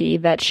jerky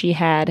that she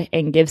had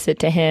and gives it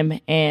to him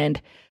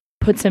and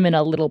puts him in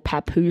a little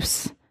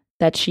papoose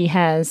that she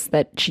has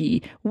that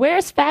she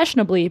wears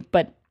fashionably,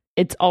 but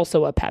it's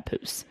also a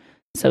papoose.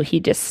 So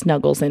he just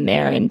snuggles in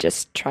there and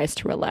just tries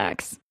to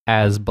relax.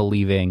 As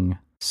Believing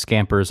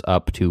scampers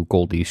up to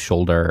Goldie's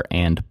shoulder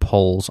and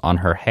pulls on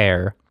her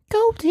hair.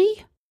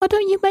 Goldie, why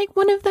don't you make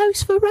one of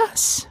those for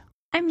us?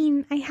 I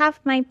mean, I have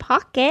my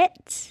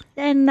pocket,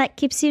 and that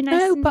keeps you nice.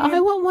 No, but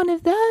I want one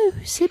of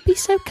those. It'd be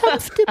so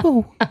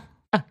comfortable.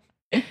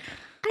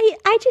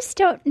 I just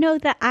don't know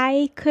that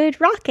I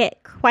could rock it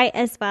quite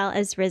as well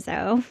as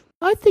Rizzo.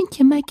 I think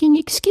you're making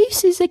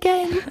excuses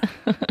again.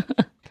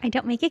 I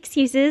don't make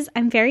excuses.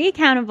 I'm very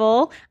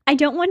accountable. I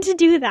don't want to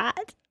do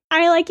that.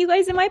 I like you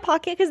guys in my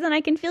pocket because then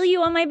I can feel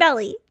you on my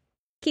belly.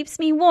 Keeps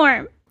me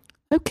warm.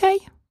 Okay,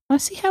 I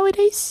see how it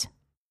is.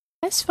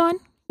 That's fine.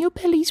 Your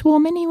belly's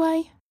warm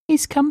anyway.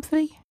 It's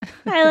comfy.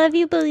 I love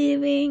you,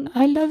 Believing.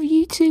 I love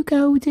you too,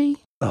 Goldie.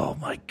 Oh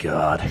my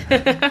god.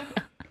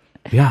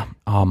 Yeah,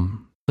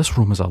 this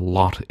room is a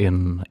lot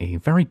in a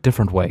very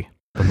different way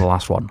than the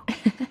last one.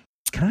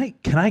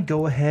 Can I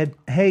go ahead?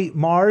 Hey,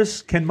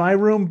 Mars, can my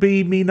room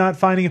be me not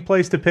finding a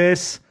place to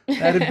piss?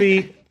 That'd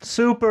be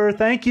super.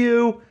 Thank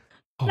you.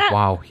 Oh,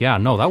 wow. Yeah,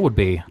 no, that would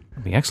be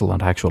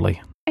excellent,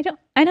 actually.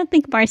 I don't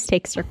think Mars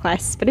takes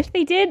requests, but if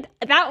they did,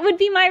 that would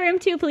be my room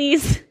too,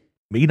 please.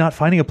 Me not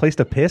finding a place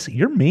to piss?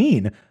 You're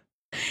mean.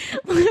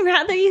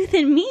 Rather you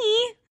than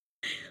me.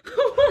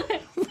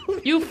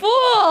 You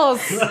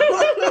fools!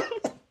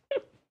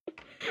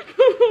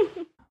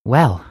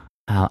 Well,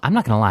 I'm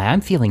not going to lie.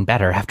 I'm feeling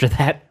better after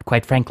that,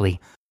 quite frankly.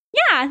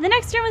 Yeah, the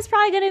next room is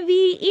probably going to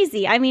be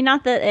easy. I mean,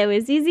 not that it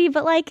was easy,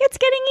 but like, it's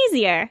getting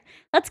easier.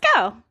 Let's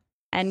go.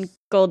 And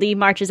Goldie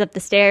marches up the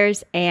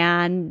stairs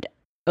and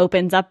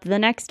opens up the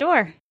next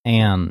door.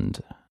 And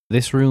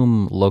this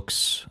room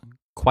looks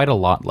quite a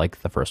lot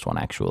like the first one,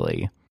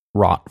 actually.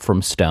 Wrought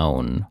from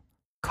stone,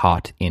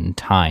 caught in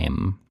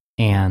time.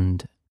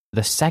 And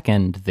the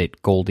second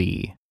that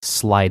Goldie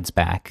slides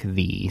back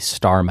the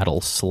star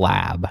metal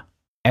slab,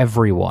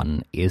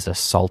 everyone is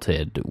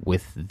assaulted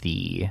with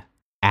the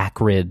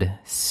acrid,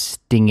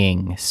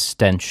 stinging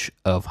stench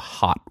of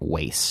hot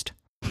waste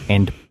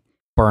and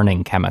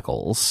burning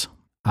chemicals.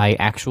 I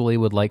actually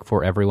would like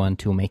for everyone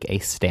to make a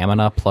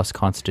stamina plus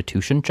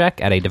constitution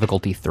check at a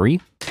difficulty 3.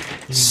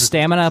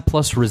 Stamina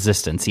plus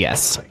resistance,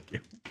 yes. Thank you.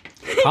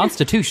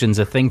 Constitution's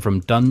a thing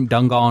from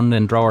Dungon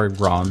and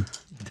Drogon.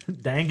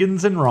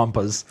 Dangans and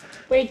Rompas.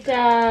 Wait,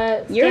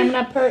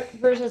 stamina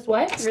versus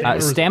what?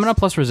 Stamina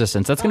plus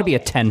resistance. That's going to be a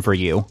 10 for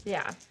you.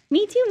 Yeah.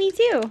 Me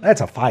too.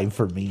 That's a 5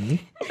 for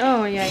me.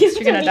 Oh, yeah,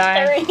 you're gonna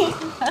die.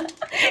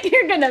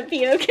 You're gonna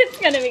puke. It's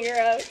gonna be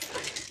gross.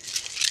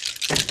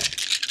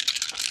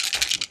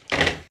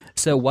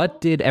 So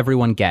what did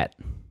everyone get?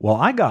 Well,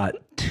 I got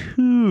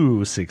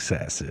 2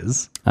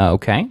 successes.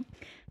 Okay.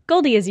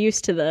 Goldie is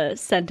used to the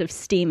scent of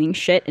steaming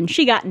shit, and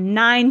she got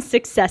 9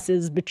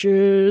 successes,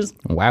 bitches.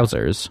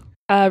 Wowzers.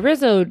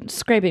 Rizzo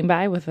scraping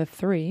by with a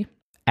 3.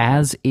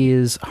 As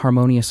is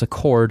Harmonious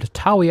Accord,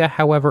 Talia,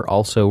 however,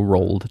 also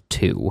rolled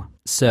 2.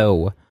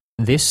 So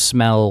this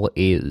smell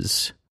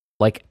is,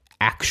 like,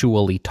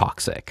 actually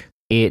toxic.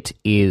 It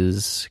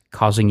is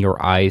causing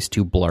your eyes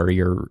to blur,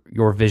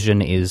 your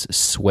vision is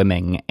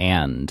swimming,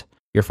 and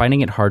you're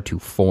finding it hard to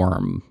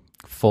form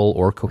full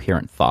or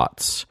coherent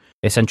thoughts.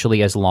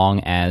 Essentially, as long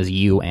as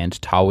you and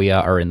Talia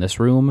are in this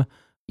room,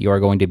 you are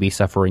going to be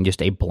suffering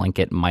just a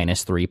blanket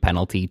 -3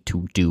 penalty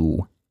to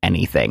do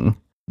anything.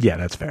 Yeah,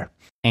 that's fair.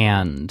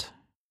 And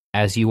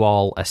as you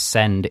all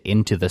ascend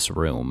into this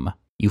room,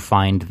 you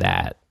find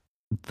that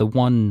the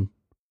one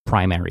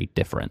primary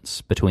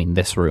difference between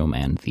this room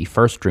and the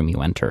first room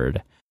you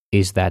entered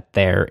is that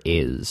there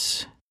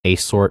is a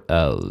sort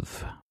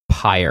of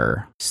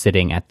pyre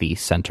sitting at the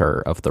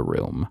center of the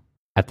room.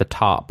 At the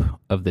top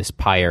of this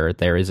pyre,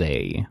 there is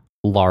a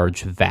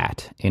large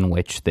vat in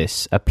which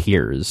this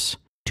appears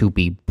to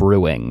be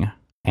brewing,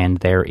 and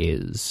there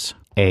is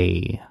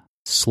a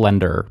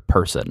slender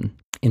person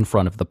in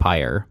front of the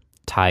pyre,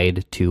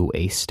 tied to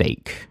a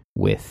stake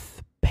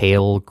with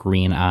pale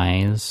green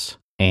eyes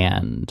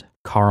and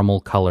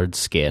caramel-colored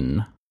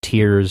skin.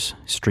 Tears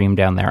stream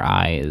down their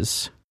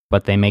eyes,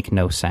 but they make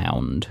no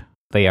sound.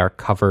 They are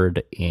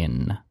covered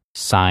in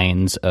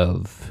signs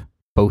of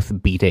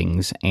both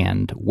beatings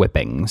and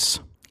whippings.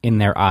 In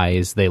their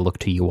eyes, they look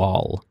to you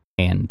all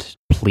and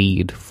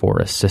plead for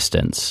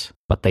assistance,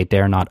 but they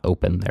dare not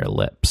open their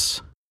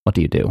lips. What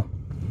do you do?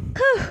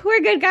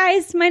 We're good,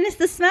 guys. Minus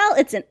the smell,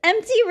 it's an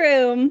empty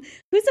room.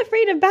 Who's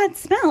afraid of bad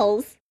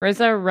smells?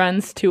 Rizzo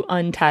runs to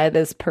untie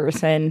this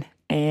person,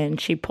 and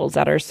she pulls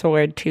out her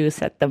sword to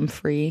set them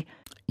free.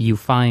 You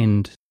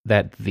find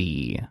that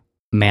the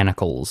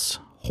manacles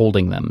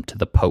holding them to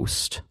the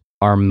post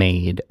are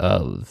made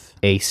of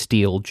a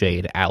steel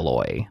jade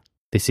alloy.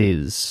 This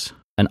is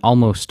an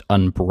almost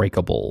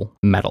unbreakable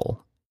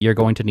metal. You're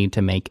going to need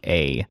to make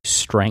a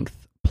strength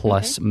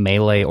plus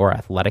melee or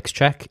athletics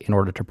check in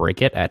order to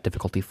break it at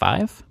difficulty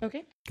 5.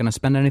 Okay. Gonna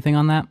spend anything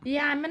on that?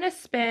 Yeah, I'm going to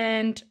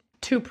spend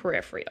 2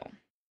 peripheral.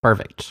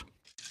 Perfect.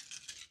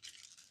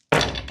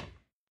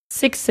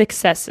 6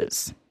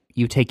 successes.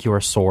 You take your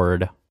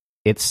sword,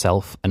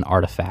 itself an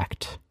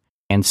artifact,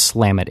 and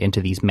slam it into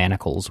these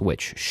manacles,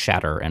 which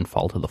shatter and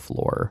fall to the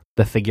floor.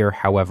 The figure,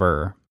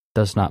 however,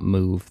 does not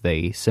move.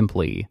 They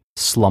simply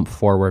slump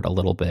forward a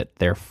little bit,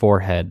 their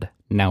forehead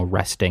now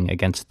resting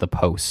against the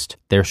post,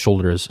 their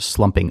shoulders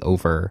slumping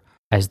over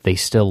as they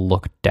still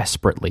look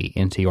desperately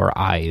into your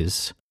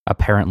eyes,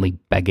 apparently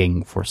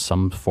begging for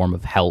some form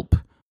of help.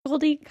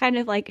 Goldie kind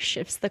of like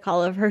shifts the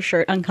collar of her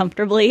shirt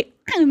uncomfortably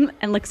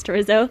and looks to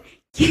Rizzo.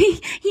 You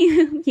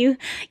can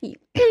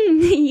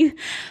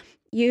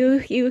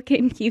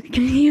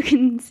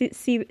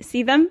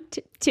see them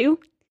too.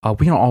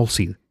 We can all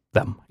see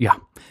them. Yeah.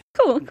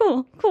 Cool.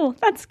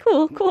 That's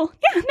cool.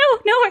 Yeah,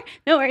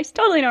 no worries.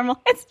 Totally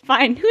normal. It's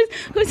fine. Who's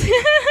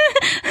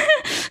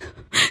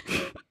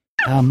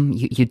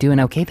You doing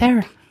okay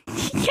there?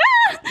 Yeah,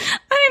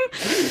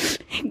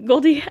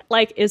 Goldie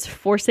is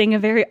forcing a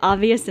very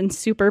obvious and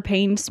super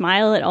pained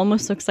smile. It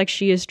almost looks like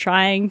she is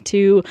trying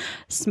to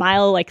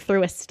smile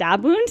through a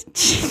stab wound.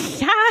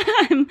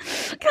 Yeah,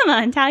 come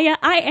on, Talia.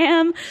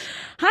 I'm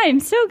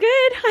so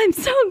good. I'm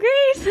so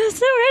great.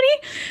 So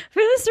ready for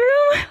this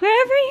room.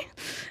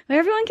 Where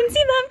everyone can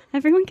see them.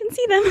 Everyone can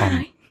see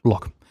them.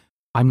 Look,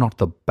 I'm not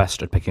the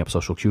best at picking up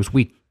social cues.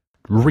 We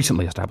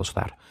recently established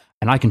that,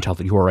 and I can tell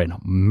that you are in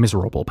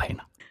miserable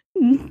pain.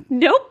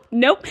 Nope.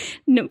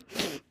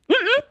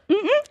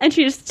 And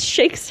she just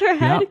shakes her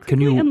head. Yeah, can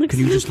you and looks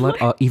just let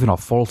even a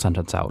full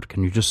sentence out?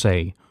 Can you just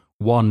say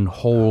one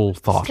whole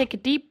thought? Just take a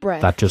deep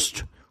breath. That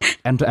just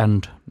end to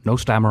end, no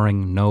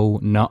stammering, no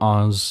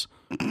nuh-uhs,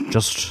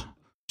 just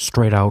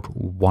straight out,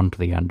 one to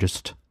the end.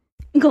 Just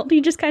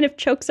Goldie just kind of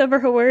chokes over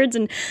her words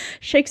and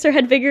shakes her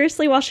head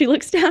vigorously while she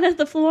looks down at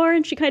the floor,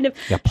 and she kind of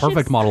perfect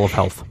shifts, model of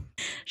health.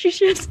 She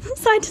shifts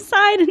side to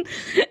side, and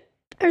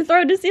her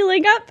throat is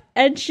sealing up,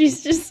 and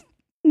she's just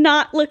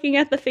not looking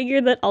at the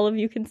figure that all of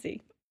you can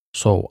see.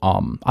 So,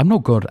 I'm no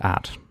good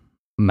at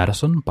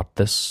medicine, but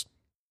this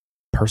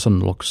person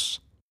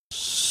looks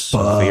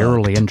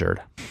severely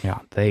injured. Yeah,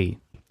 they're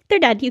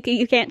dead. You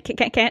can't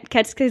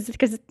catch because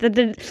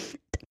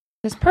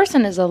this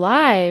person is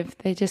alive.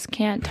 They just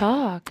can't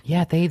talk.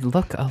 Yeah, they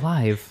look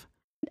alive.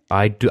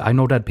 I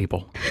know dead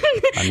people,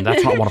 and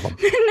that's not one of them.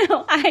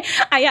 No,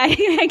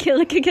 I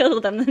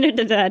killed them. They're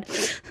dead.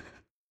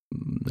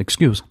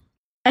 Excuse.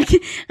 I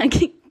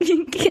can't.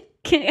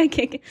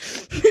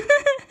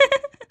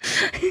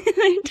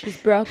 She's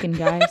broken,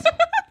 guys.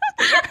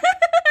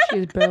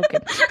 She's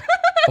broken.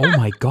 Oh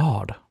my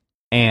god.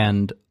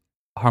 And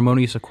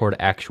Harmonious Accord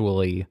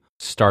actually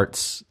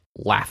starts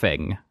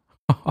laughing.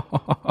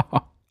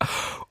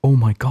 Oh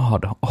my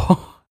god.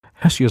 Oh,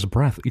 Hesia's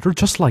breath. You're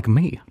just like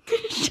me.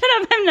 Shut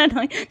up, I'm not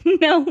like,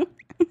 no. No,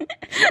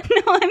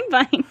 I'm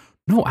fine.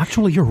 No,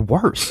 actually, you're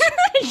worse.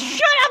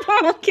 Shut up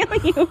or I'll kill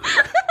you.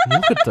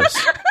 Look at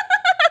this.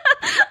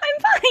 I'm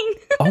fine.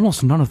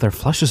 Almost none of their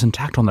flesh is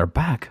intact on their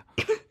back.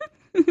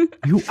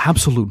 You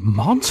absolute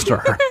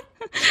monster.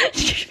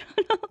 Shut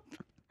up.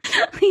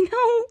 I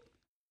know.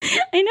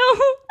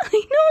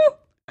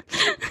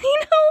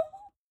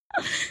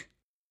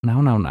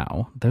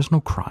 Now. There's no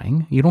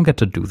crying. You don't get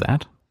to do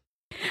that.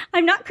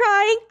 I'm not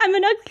crying. I'm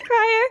an ugly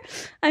crier.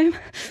 I'm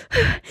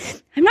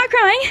not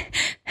crying.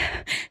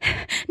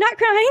 Not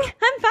crying.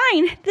 I'm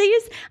fine.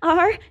 These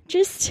are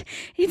just,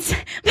 it's,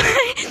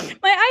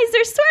 my eyes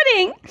are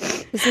sweating.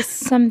 Is this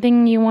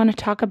something you want to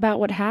talk about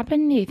what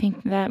happened? Do you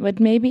think that would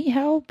maybe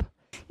help?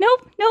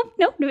 Nope.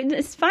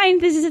 It's fine.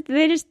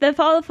 They just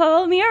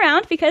follow me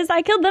around because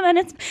I killed them, and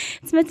it's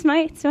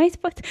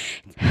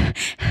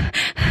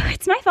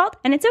my fault,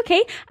 and it's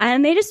okay.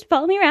 And they just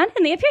follow me around,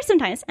 and they appear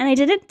sometimes. And I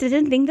didn't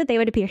think that they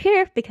would appear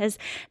here because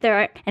there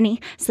aren't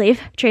any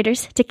slave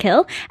traders to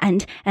kill.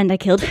 And I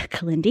killed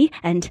Kalindi,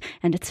 and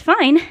it's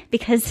fine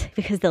because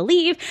they'll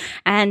leave.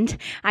 And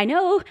I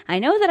know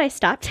that I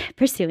stopped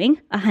pursuing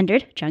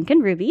 100 drunken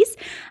rubies.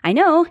 I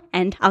know,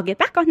 and I'll get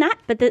back on that.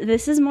 But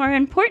this is more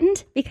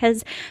important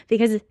because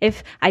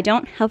if I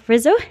don't help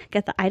Rizzo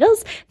get the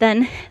idols,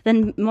 then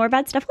more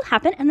bad stuff will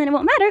happen, and then it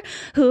won't matter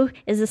who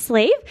is a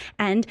slave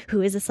and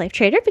who is a slave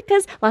trader,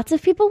 because lots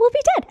of people will be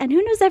dead, and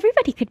who knows,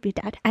 everybody could be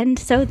dead. And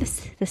so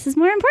this is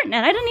more important,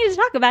 and I don't need to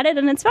talk about it,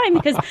 and it's fine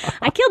because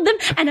I killed them,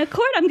 and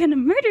Accord, I'm gonna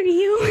murder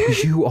you.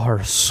 You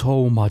are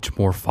so much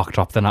more fucked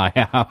up than I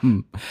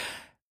am.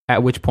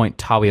 At which point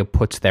Talia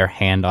puts their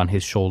hand on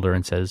his shoulder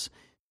and says,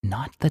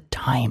 "Not the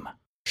time.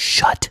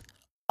 Shut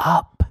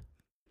up."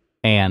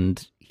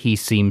 And he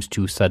seems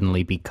to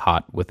suddenly be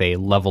caught with a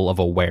level of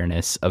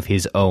awareness of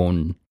his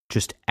own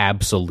just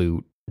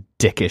absolute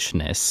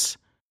dickishness,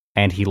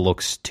 and he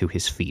looks to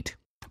his feet.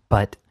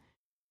 But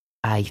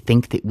I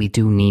think that we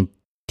do need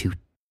to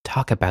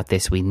talk about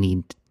this. We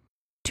need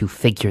to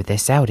figure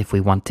this out if we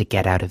want to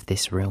get out of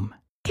this room.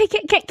 Can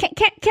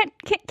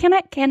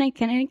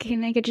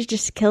I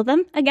just kill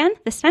them again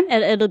this time?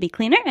 It'll be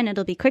cleaner and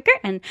it'll be quicker,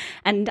 and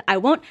I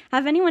won't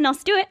have anyone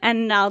else do it,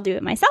 and I'll do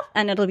it myself,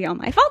 and it'll be all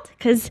my fault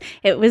because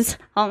it was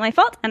all my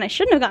fault, and I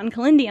shouldn't have gotten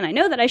Kalindi, and I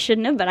know that I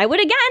shouldn't have, but I would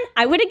again.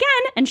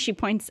 And she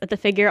points at the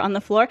figure on the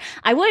floor.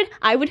 I would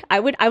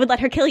let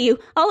her kill you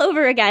all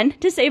over again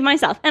to save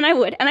myself, and I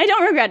would, and I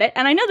don't regret it,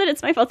 and I know that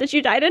it's my fault that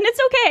you died, and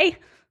it's okay.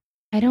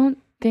 I don't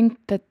think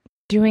that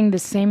doing the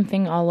same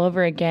thing all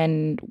over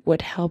again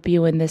would help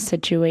you in this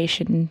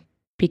situation,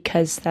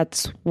 because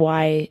that's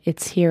why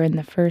it's here in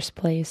the first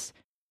place.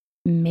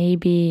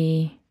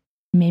 Maybe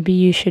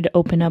you should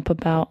open up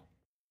about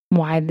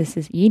why this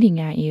is eating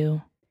at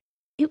you.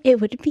 It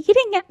would be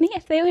eating at me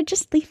if they would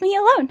just leave me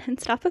alone and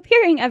stop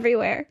appearing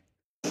everywhere.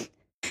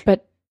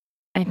 But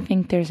I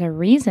think there's a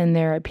reason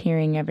they're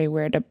appearing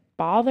everywhere, to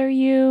bother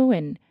you.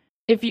 And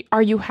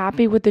are you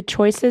happy with the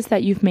choices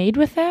that you've made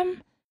with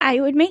them? I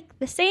would make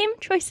the same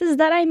choices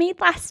that I made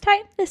last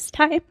time, this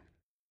time.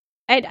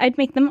 I'd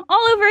make them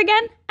all over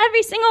again,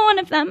 every single one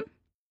of them.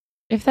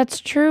 If that's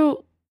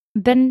true,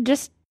 then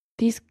just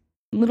these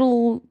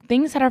little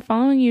things that are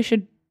following you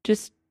should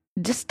just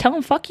tell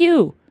them fuck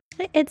you.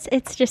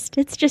 It's just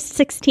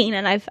 16,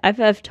 and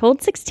I've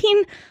told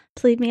 16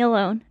 to leave me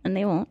alone, and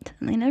they won't,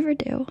 and they never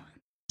do.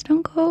 Just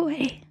don't go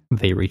away.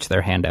 They reach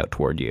their hand out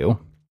toward you.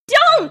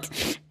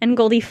 Don't! And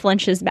Goldie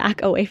flinches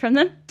back away from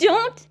them.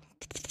 Don't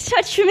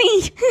touch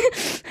me.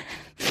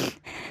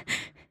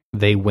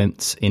 They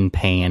wince in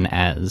pain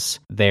as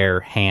their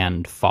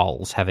hand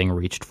falls, having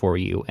reached for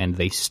you, and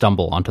they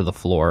stumble onto the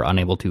floor,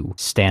 unable to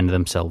stand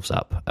themselves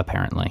up,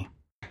 apparently.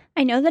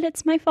 I know that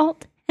it's my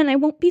fault, and I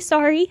won't be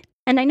sorry.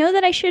 And I know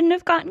that I shouldn't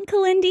have gotten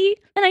Kalindi,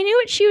 and I knew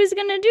what she was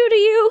going to do to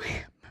you.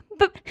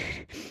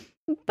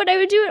 But I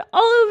would do it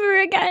all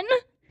over again.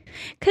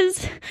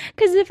 Cause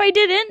if I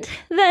didn't,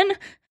 then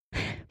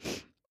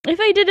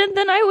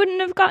I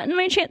wouldn't have gotten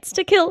my chance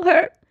to kill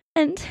her.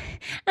 And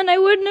I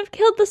wouldn't have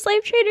killed the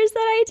slave traders that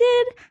I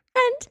did.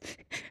 And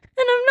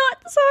I'm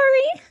not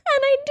sorry.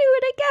 And I'd do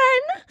it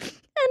again.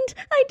 And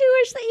I do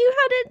wish that you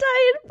hadn't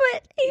died,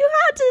 but you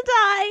had to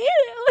die.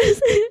 It was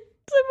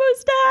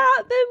supposed to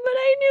happen, but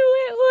I knew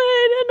it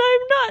would, and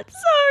I'm not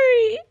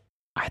sorry.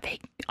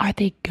 Are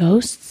they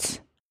ghosts?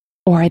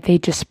 Or are they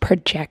just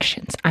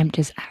projections? I'm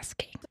just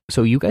asking.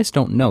 So you guys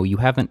don't know. You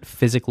haven't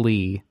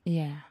physically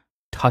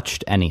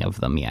touched any of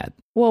them yet.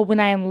 Well, when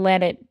I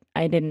let it,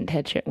 I didn't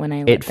touch it when I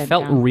let it them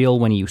felt down. real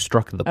when you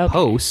struck the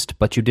post,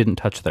 but you didn't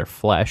touch their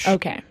flesh.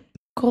 Okay.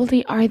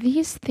 Goldie, are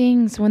these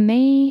things, when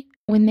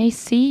they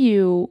see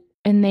you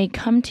and they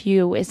come to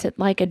you, is it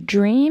like a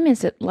dream?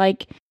 Is it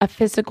like a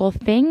physical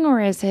thing? Or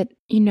is it,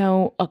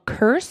 a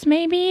curse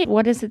maybe?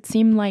 What does it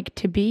seem like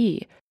to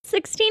be?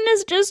 16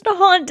 is just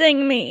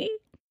haunting me.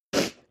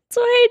 That's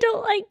why I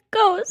don't like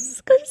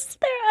ghosts, because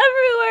they're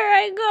everywhere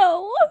I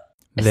go.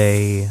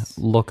 They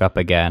look up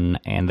again,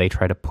 and they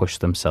try to push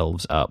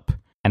themselves up,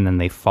 and then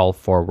they fall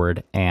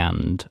forward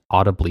and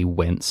audibly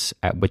wince,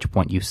 at which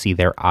point you see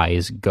their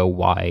eyes go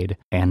wide,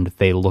 and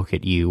they look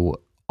at you,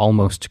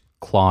 almost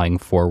clawing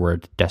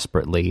forward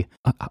desperately.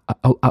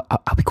 I'll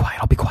be quiet.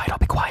 I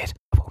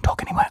won't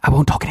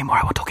talk anymore.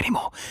 I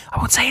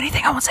won't say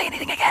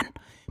anything again.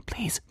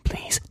 Please.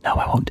 No,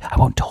 I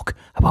won't talk.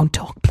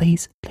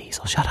 Please.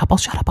 I'll shut up.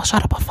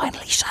 I'll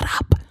finally shut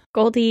up.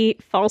 Goldie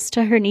falls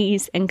to her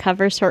knees and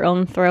covers her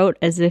own throat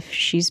as if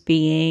she's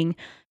being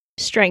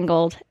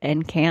strangled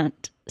and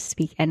can't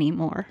speak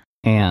anymore.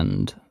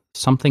 And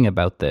something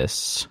about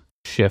this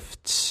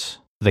shifts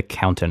the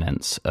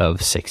countenance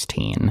of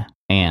 16,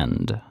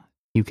 and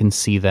you can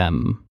see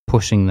them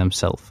pushing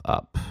themselves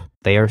up.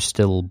 They are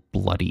still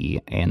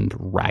bloody and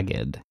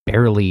ragged,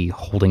 barely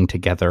holding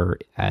together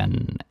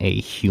in a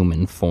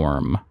human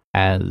form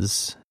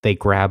as they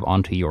grab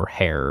onto your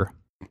hair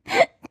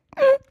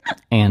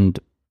and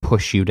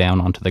push you down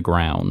onto the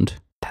ground.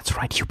 That's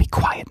right, you be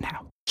quiet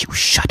now. You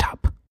shut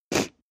up.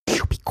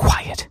 You be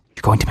quiet.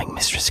 You're going to make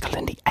Mistress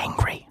Kalindi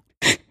angry.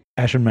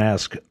 Ashen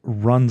Mask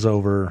runs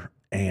over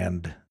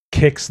and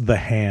kicks the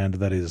hand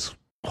that is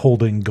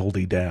holding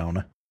Goldie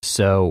down.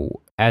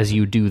 So, as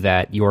you do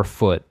that, your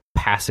foot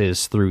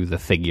passes through the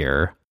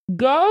figure.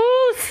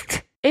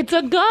 Ghost! It's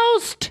a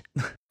ghost!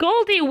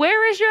 Goldie,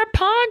 where is your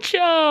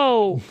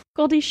poncho?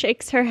 Goldie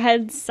shakes her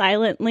head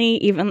silently,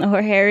 even though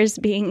her hair is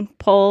being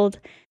pulled.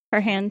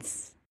 Her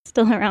hand's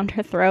still around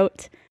her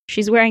throat.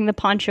 She's wearing the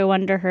poncho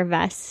under her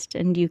vest,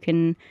 and you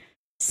can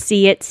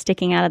see it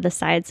sticking out of the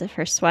sides of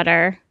her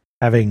sweater.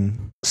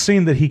 Having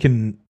seen that he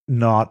can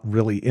not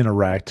really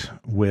interact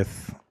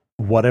with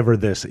whatever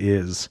this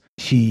is,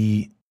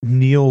 he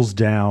kneels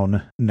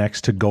down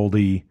next to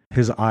Goldie.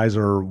 His eyes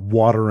are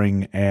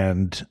watering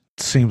and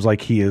seems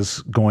like he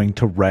is going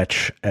to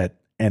retch at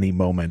any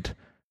moment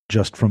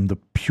just from the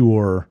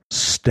pure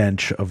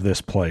stench of this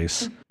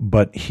place.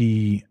 But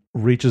he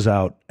reaches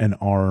out an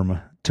arm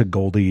to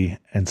Goldie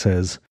and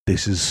says,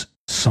 "This is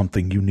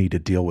something you need to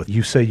deal with.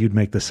 You say you'd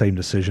make the same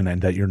decision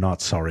and that you're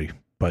not sorry,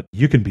 but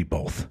you can be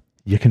both.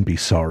 You can be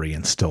sorry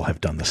and still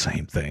have done the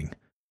same thing.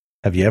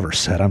 Have you ever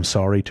said I'm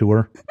sorry to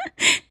her?"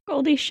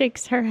 Goldie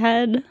shakes her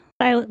head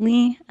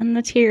silently, and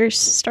the tears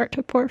start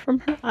to pour from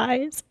her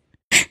eyes.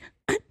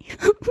 I'm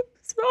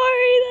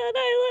sorry that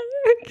I let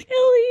her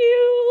kill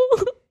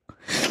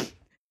you.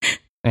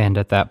 And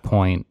at that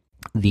point,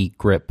 the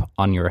grip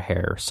on your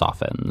hair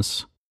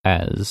softens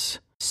as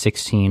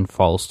 16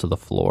 falls to the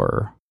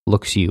floor,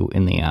 looks you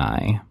in the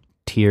eye.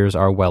 Tears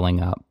are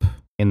welling up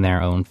in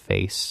their own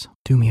face.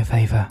 Do me a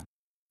favor.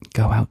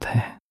 Go out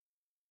there.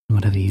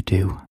 Whatever you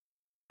do,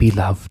 be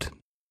loved.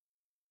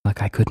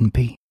 Like I couldn't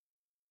be.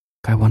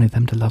 Like I wanted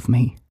them to love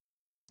me.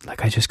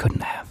 Like I just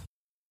couldn't have.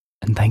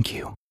 And thank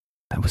you.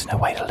 That was no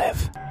way to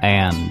live.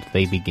 And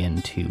they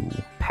begin to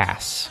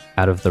pass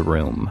out of the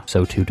room.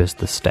 So too does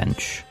the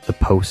stench, the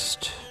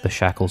post, the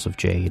shackles of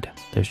jade.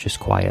 There's just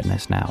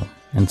quietness now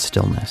and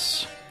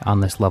stillness. On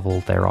this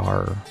level, there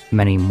are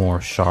many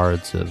more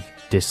shards of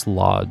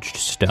dislodged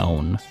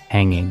stone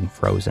hanging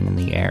frozen in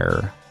the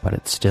air, but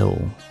it's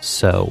still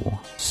so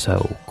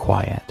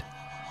quiet.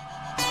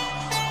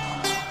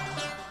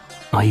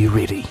 Are you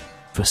ready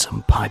for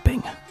some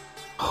piping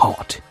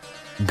hot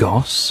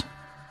goss?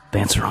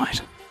 That's right.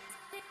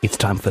 It's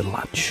time for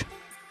lunch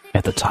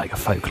at the Tiger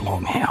Folk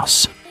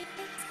Longhouse.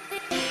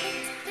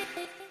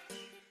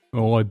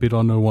 Oh, I bet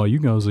I know why you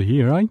guys are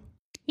here, eh?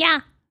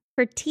 Yeah,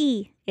 for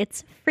tea.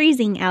 It's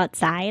freezing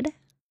outside.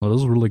 Well, it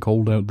is really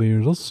cold out there,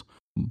 it is.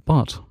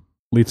 But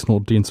let's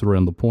not dance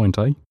around the point,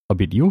 eh? I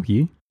bet you're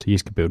here to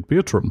ask about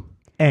Bertram.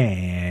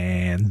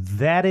 And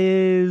that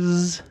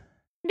is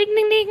Ding,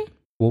 ding, ding.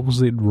 What was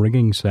that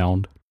ringing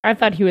sound? I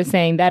thought he was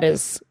saying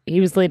he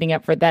was leading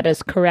up for that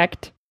is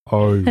correct.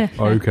 Oh,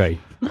 okay.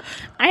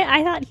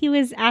 I thought he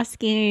was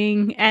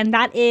asking, and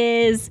that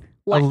is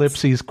what?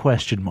 Ellipses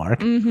question mark.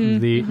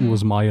 That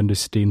was my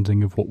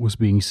understanding of what was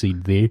being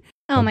said there.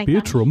 Oh my gosh.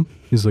 Bertram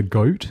is a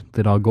goat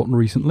that I got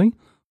recently.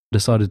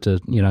 Decided to,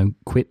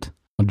 quit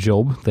a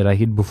job that I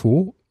had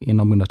before,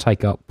 and I'm going to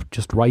take up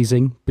just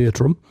raising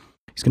Bertram.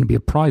 He's going to be a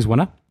prize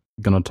winner.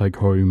 Going to take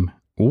home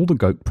all the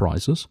goat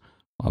prizes.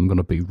 I'm going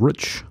to be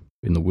rich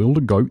in the world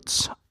of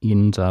goats,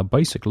 and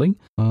basically,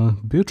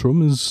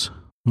 Bertram is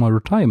my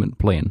retirement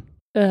plan.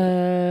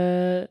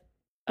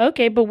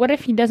 Okay, but what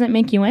if he doesn't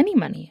make you any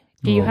money?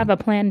 Do you have a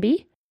plan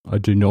B? I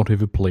do not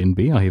have a plan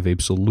B. I have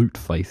absolute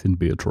faith in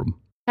Bertram.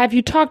 Have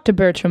you talked to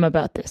Bertram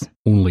about this?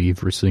 Only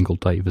every single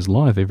day of his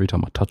life. Every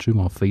time I touch him,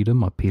 I feed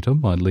him, I pet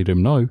him, I let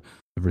him know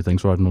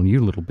everything's riding on you,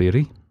 little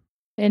Betty.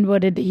 And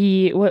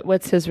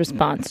what's his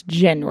response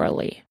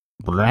generally?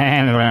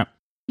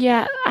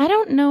 Yeah, I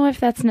don't know if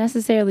that's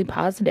necessarily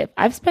positive.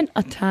 I've spent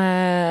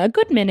a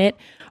good minute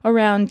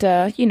around,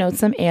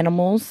 some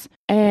animals,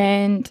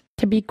 and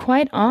to be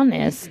quite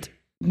honest,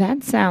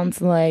 that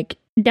sounds like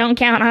don't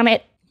count on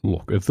it.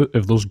 Look, if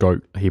this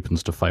goat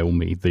happens to fail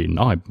me, then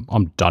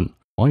I'm done.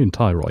 My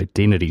entire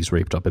identity's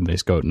wrapped up in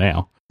this goat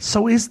now.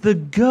 So is the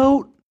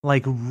goat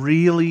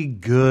really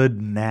good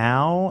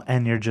now,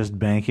 and you're just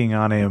banking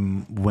on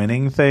him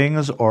winning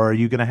things, or are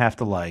you going to have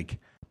to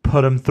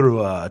put him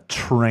through a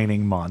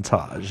training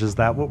montage? Is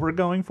that what we're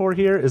going for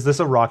here? Is this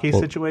a Rocky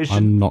situation?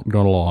 I'm not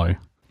going to lie.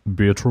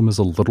 Bertram is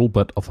a little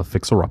bit of a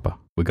fixer-upper.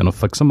 We're going to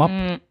fix him up,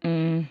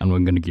 and we're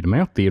going to get him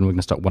out there, and we're going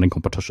to start winning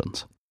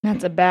competitions.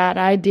 That's a bad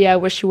idea. I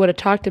wish you would have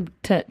talked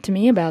to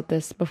me about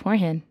this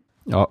beforehand.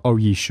 Oh,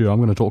 yeah, sure. I'm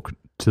going to talk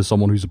to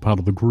someone who's a part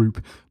of the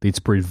group that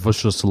spread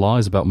vicious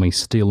lies about me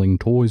stealing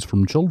toys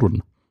from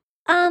children.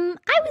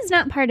 I was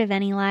not part of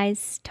any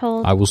lies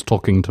told. I was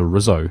talking to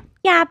Rizzo.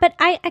 Yeah, but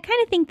I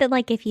kind of think that,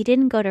 if you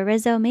didn't go to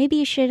Rizzo, maybe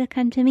you should have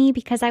come to me,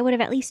 because I would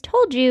have at least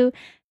told you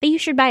that you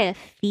should buy a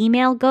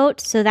female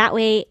goat, so that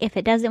way, if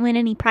it doesn't win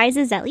any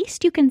prizes, at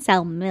least you can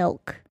sell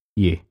milk.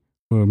 Yeah,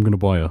 well, I'm going to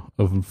buy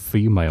a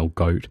female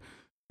goat,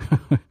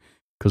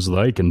 because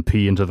they can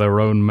pee into their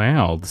own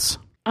mouths.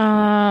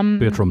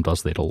 Bertram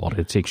does that a lot.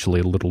 It's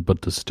actually a little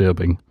bit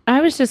disturbing.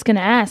 I was just going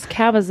to ask,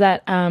 how was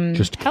that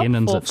just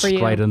cannons it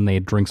straight in there,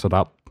 drinks it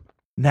up.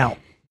 Now,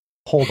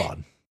 hold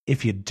on.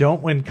 If you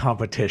don't win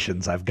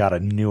competitions, I've got a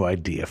new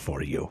idea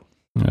for you.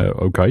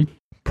 Okay.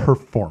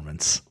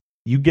 Performance.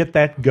 You get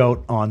that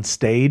goat on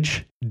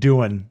stage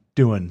doing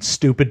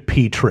stupid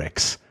pee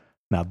tricks.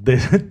 Now,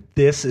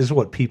 this is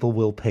what people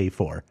will pay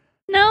for.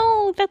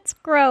 No, that's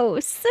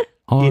gross.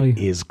 It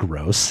is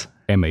gross.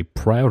 I am a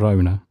proud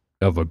owner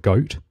of a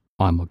goat.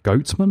 I'm a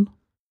goatsman.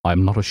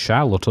 I'm not a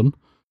charlatan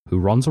who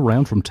runs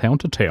around from town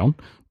to town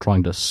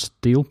trying to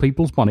steal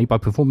people's money by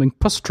performing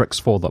piss tricks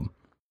for them.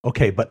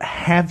 Okay, but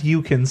have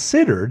you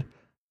considered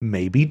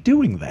maybe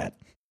doing that?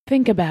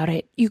 Think about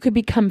it. You could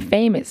become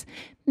famous.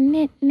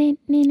 No,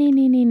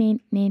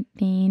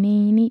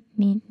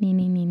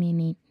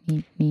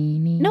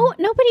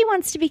 nobody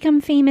wants to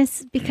become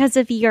famous because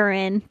of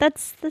urine.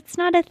 That's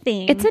not a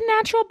thing. It's a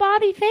natural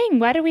body thing.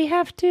 Why do we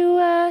have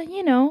to,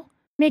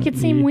 make it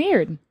seem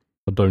weird?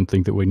 I don't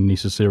think that we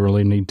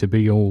necessarily need to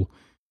be all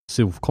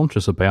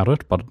self-conscious about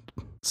it, but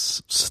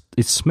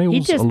it smells he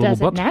just a little does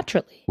bit it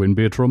naturally. when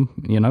Bertram,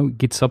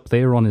 gets up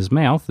there on his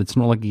mouth. It's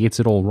not like he gets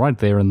it all right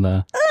there in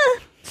the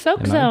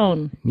soak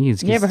zone. Yeah,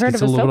 you ever heard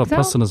of a little bit soak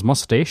of piss in his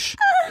mustache,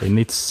 and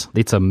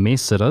it's a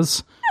mess. It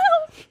is.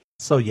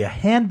 So you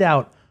hand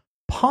out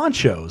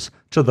ponchos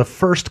to the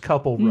first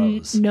couple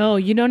rows. No,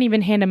 you don't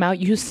even hand them out.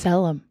 You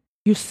sell them.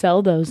 You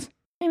sell those.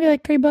 Maybe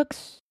like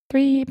 $3,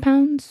 3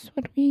 pounds.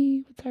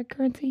 What's our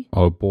currency?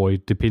 Oh boy,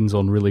 depends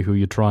on really who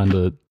you're trying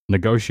to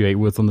negotiate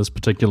with in this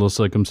particular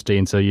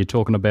circumstance. Are you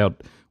talking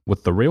about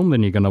with the realm?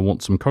 Then you're going to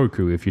want some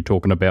koku. If you're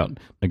talking about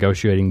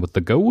negotiating with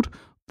the gold,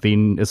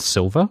 then it's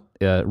silver.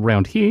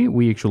 Around here,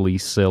 we actually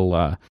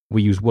sell.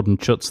 We use wooden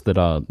chits that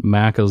are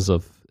markers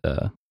of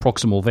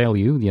proximal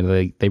value.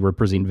 They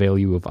represent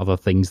value of other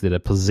things that are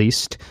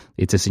possessed.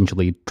 It's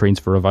essentially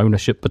transfer of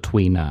ownership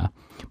between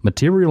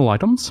material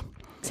items.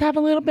 Let's have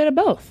a little bit of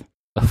both.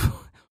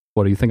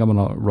 What do you think? I'm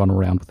going to run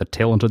around with a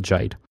talented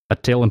jade, a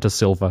talented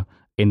silver,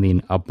 and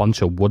then a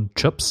bunch of wood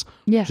chips,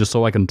 just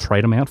so I can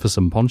trade them out for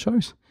some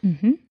ponchos?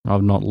 Mm-hmm.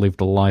 I've not lived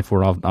a life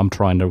where I'm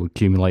trying to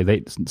accumulate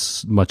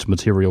that much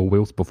material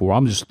wealth before.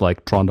 I'm just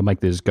trying to make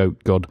this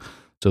goat god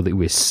so that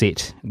we're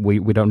set. We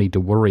don't need to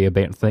worry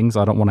about things.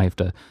 I don't want to have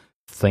to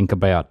think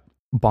about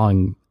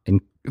buying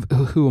and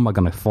who am I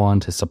going to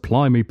find to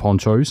supply me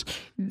ponchos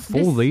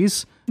for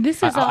these.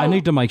 This is I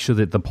need to make sure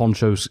that the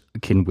ponchos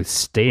can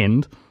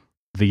withstand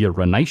the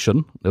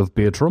urination of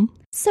Bertram.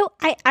 So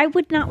I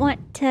would not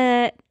want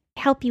to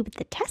help you with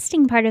the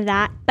testing part of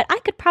that, but I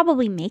could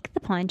probably make the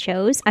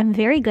ponchos. I'm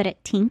very good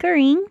at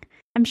tinkering.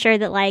 I'm sure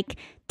that like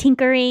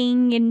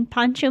tinkering and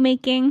poncho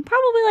making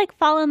probably like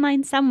fall in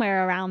line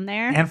somewhere around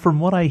there. And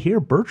from what I hear,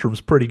 Bertram's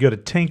pretty good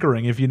at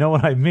tinkering, if you know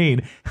what I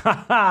mean.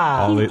 Ha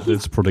ha! Oh,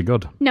 it's pretty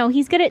good. No,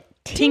 he's good at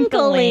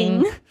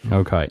tinkling.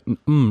 Okay.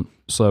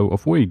 So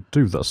if we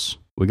do this,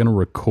 we're going to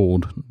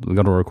record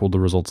the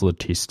results of the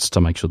tests to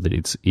make sure that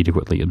it's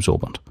adequately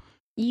absorbent.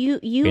 You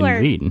and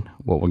are then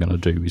what we're going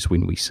to do is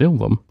when we sell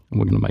them,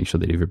 we're going to make sure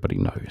that everybody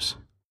knows.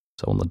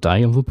 So on the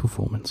day of the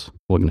performance,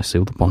 we're going to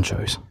sell the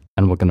ponchos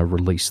and we're going to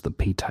release the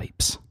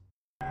P-tapes.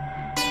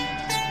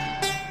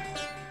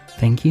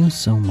 Thank you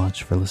so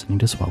much for listening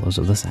to Swallows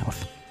of the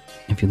South.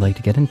 If you'd like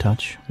to get in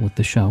touch with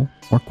the show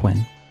or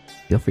Quinn,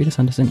 feel free to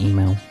send us an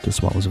email to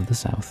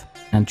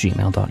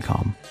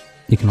swallowsofthesouth@gmail.com.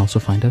 You can also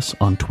find us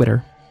on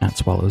Twitter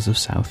 @Swallows of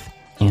South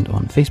and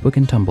on Facebook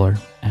and Tumblr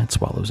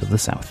 @Swallows of the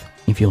South.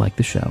 If you like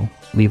the show,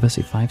 leave us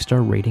a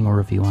 5-star rating or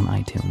review on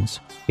iTunes.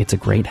 It's a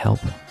great help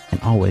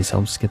and always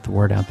helps get the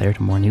word out there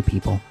to more new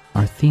people.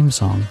 Our theme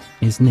song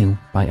is New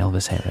by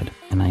Elvis Herod,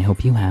 and I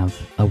hope you have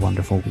a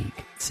wonderful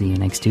week. See you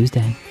next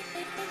Tuesday.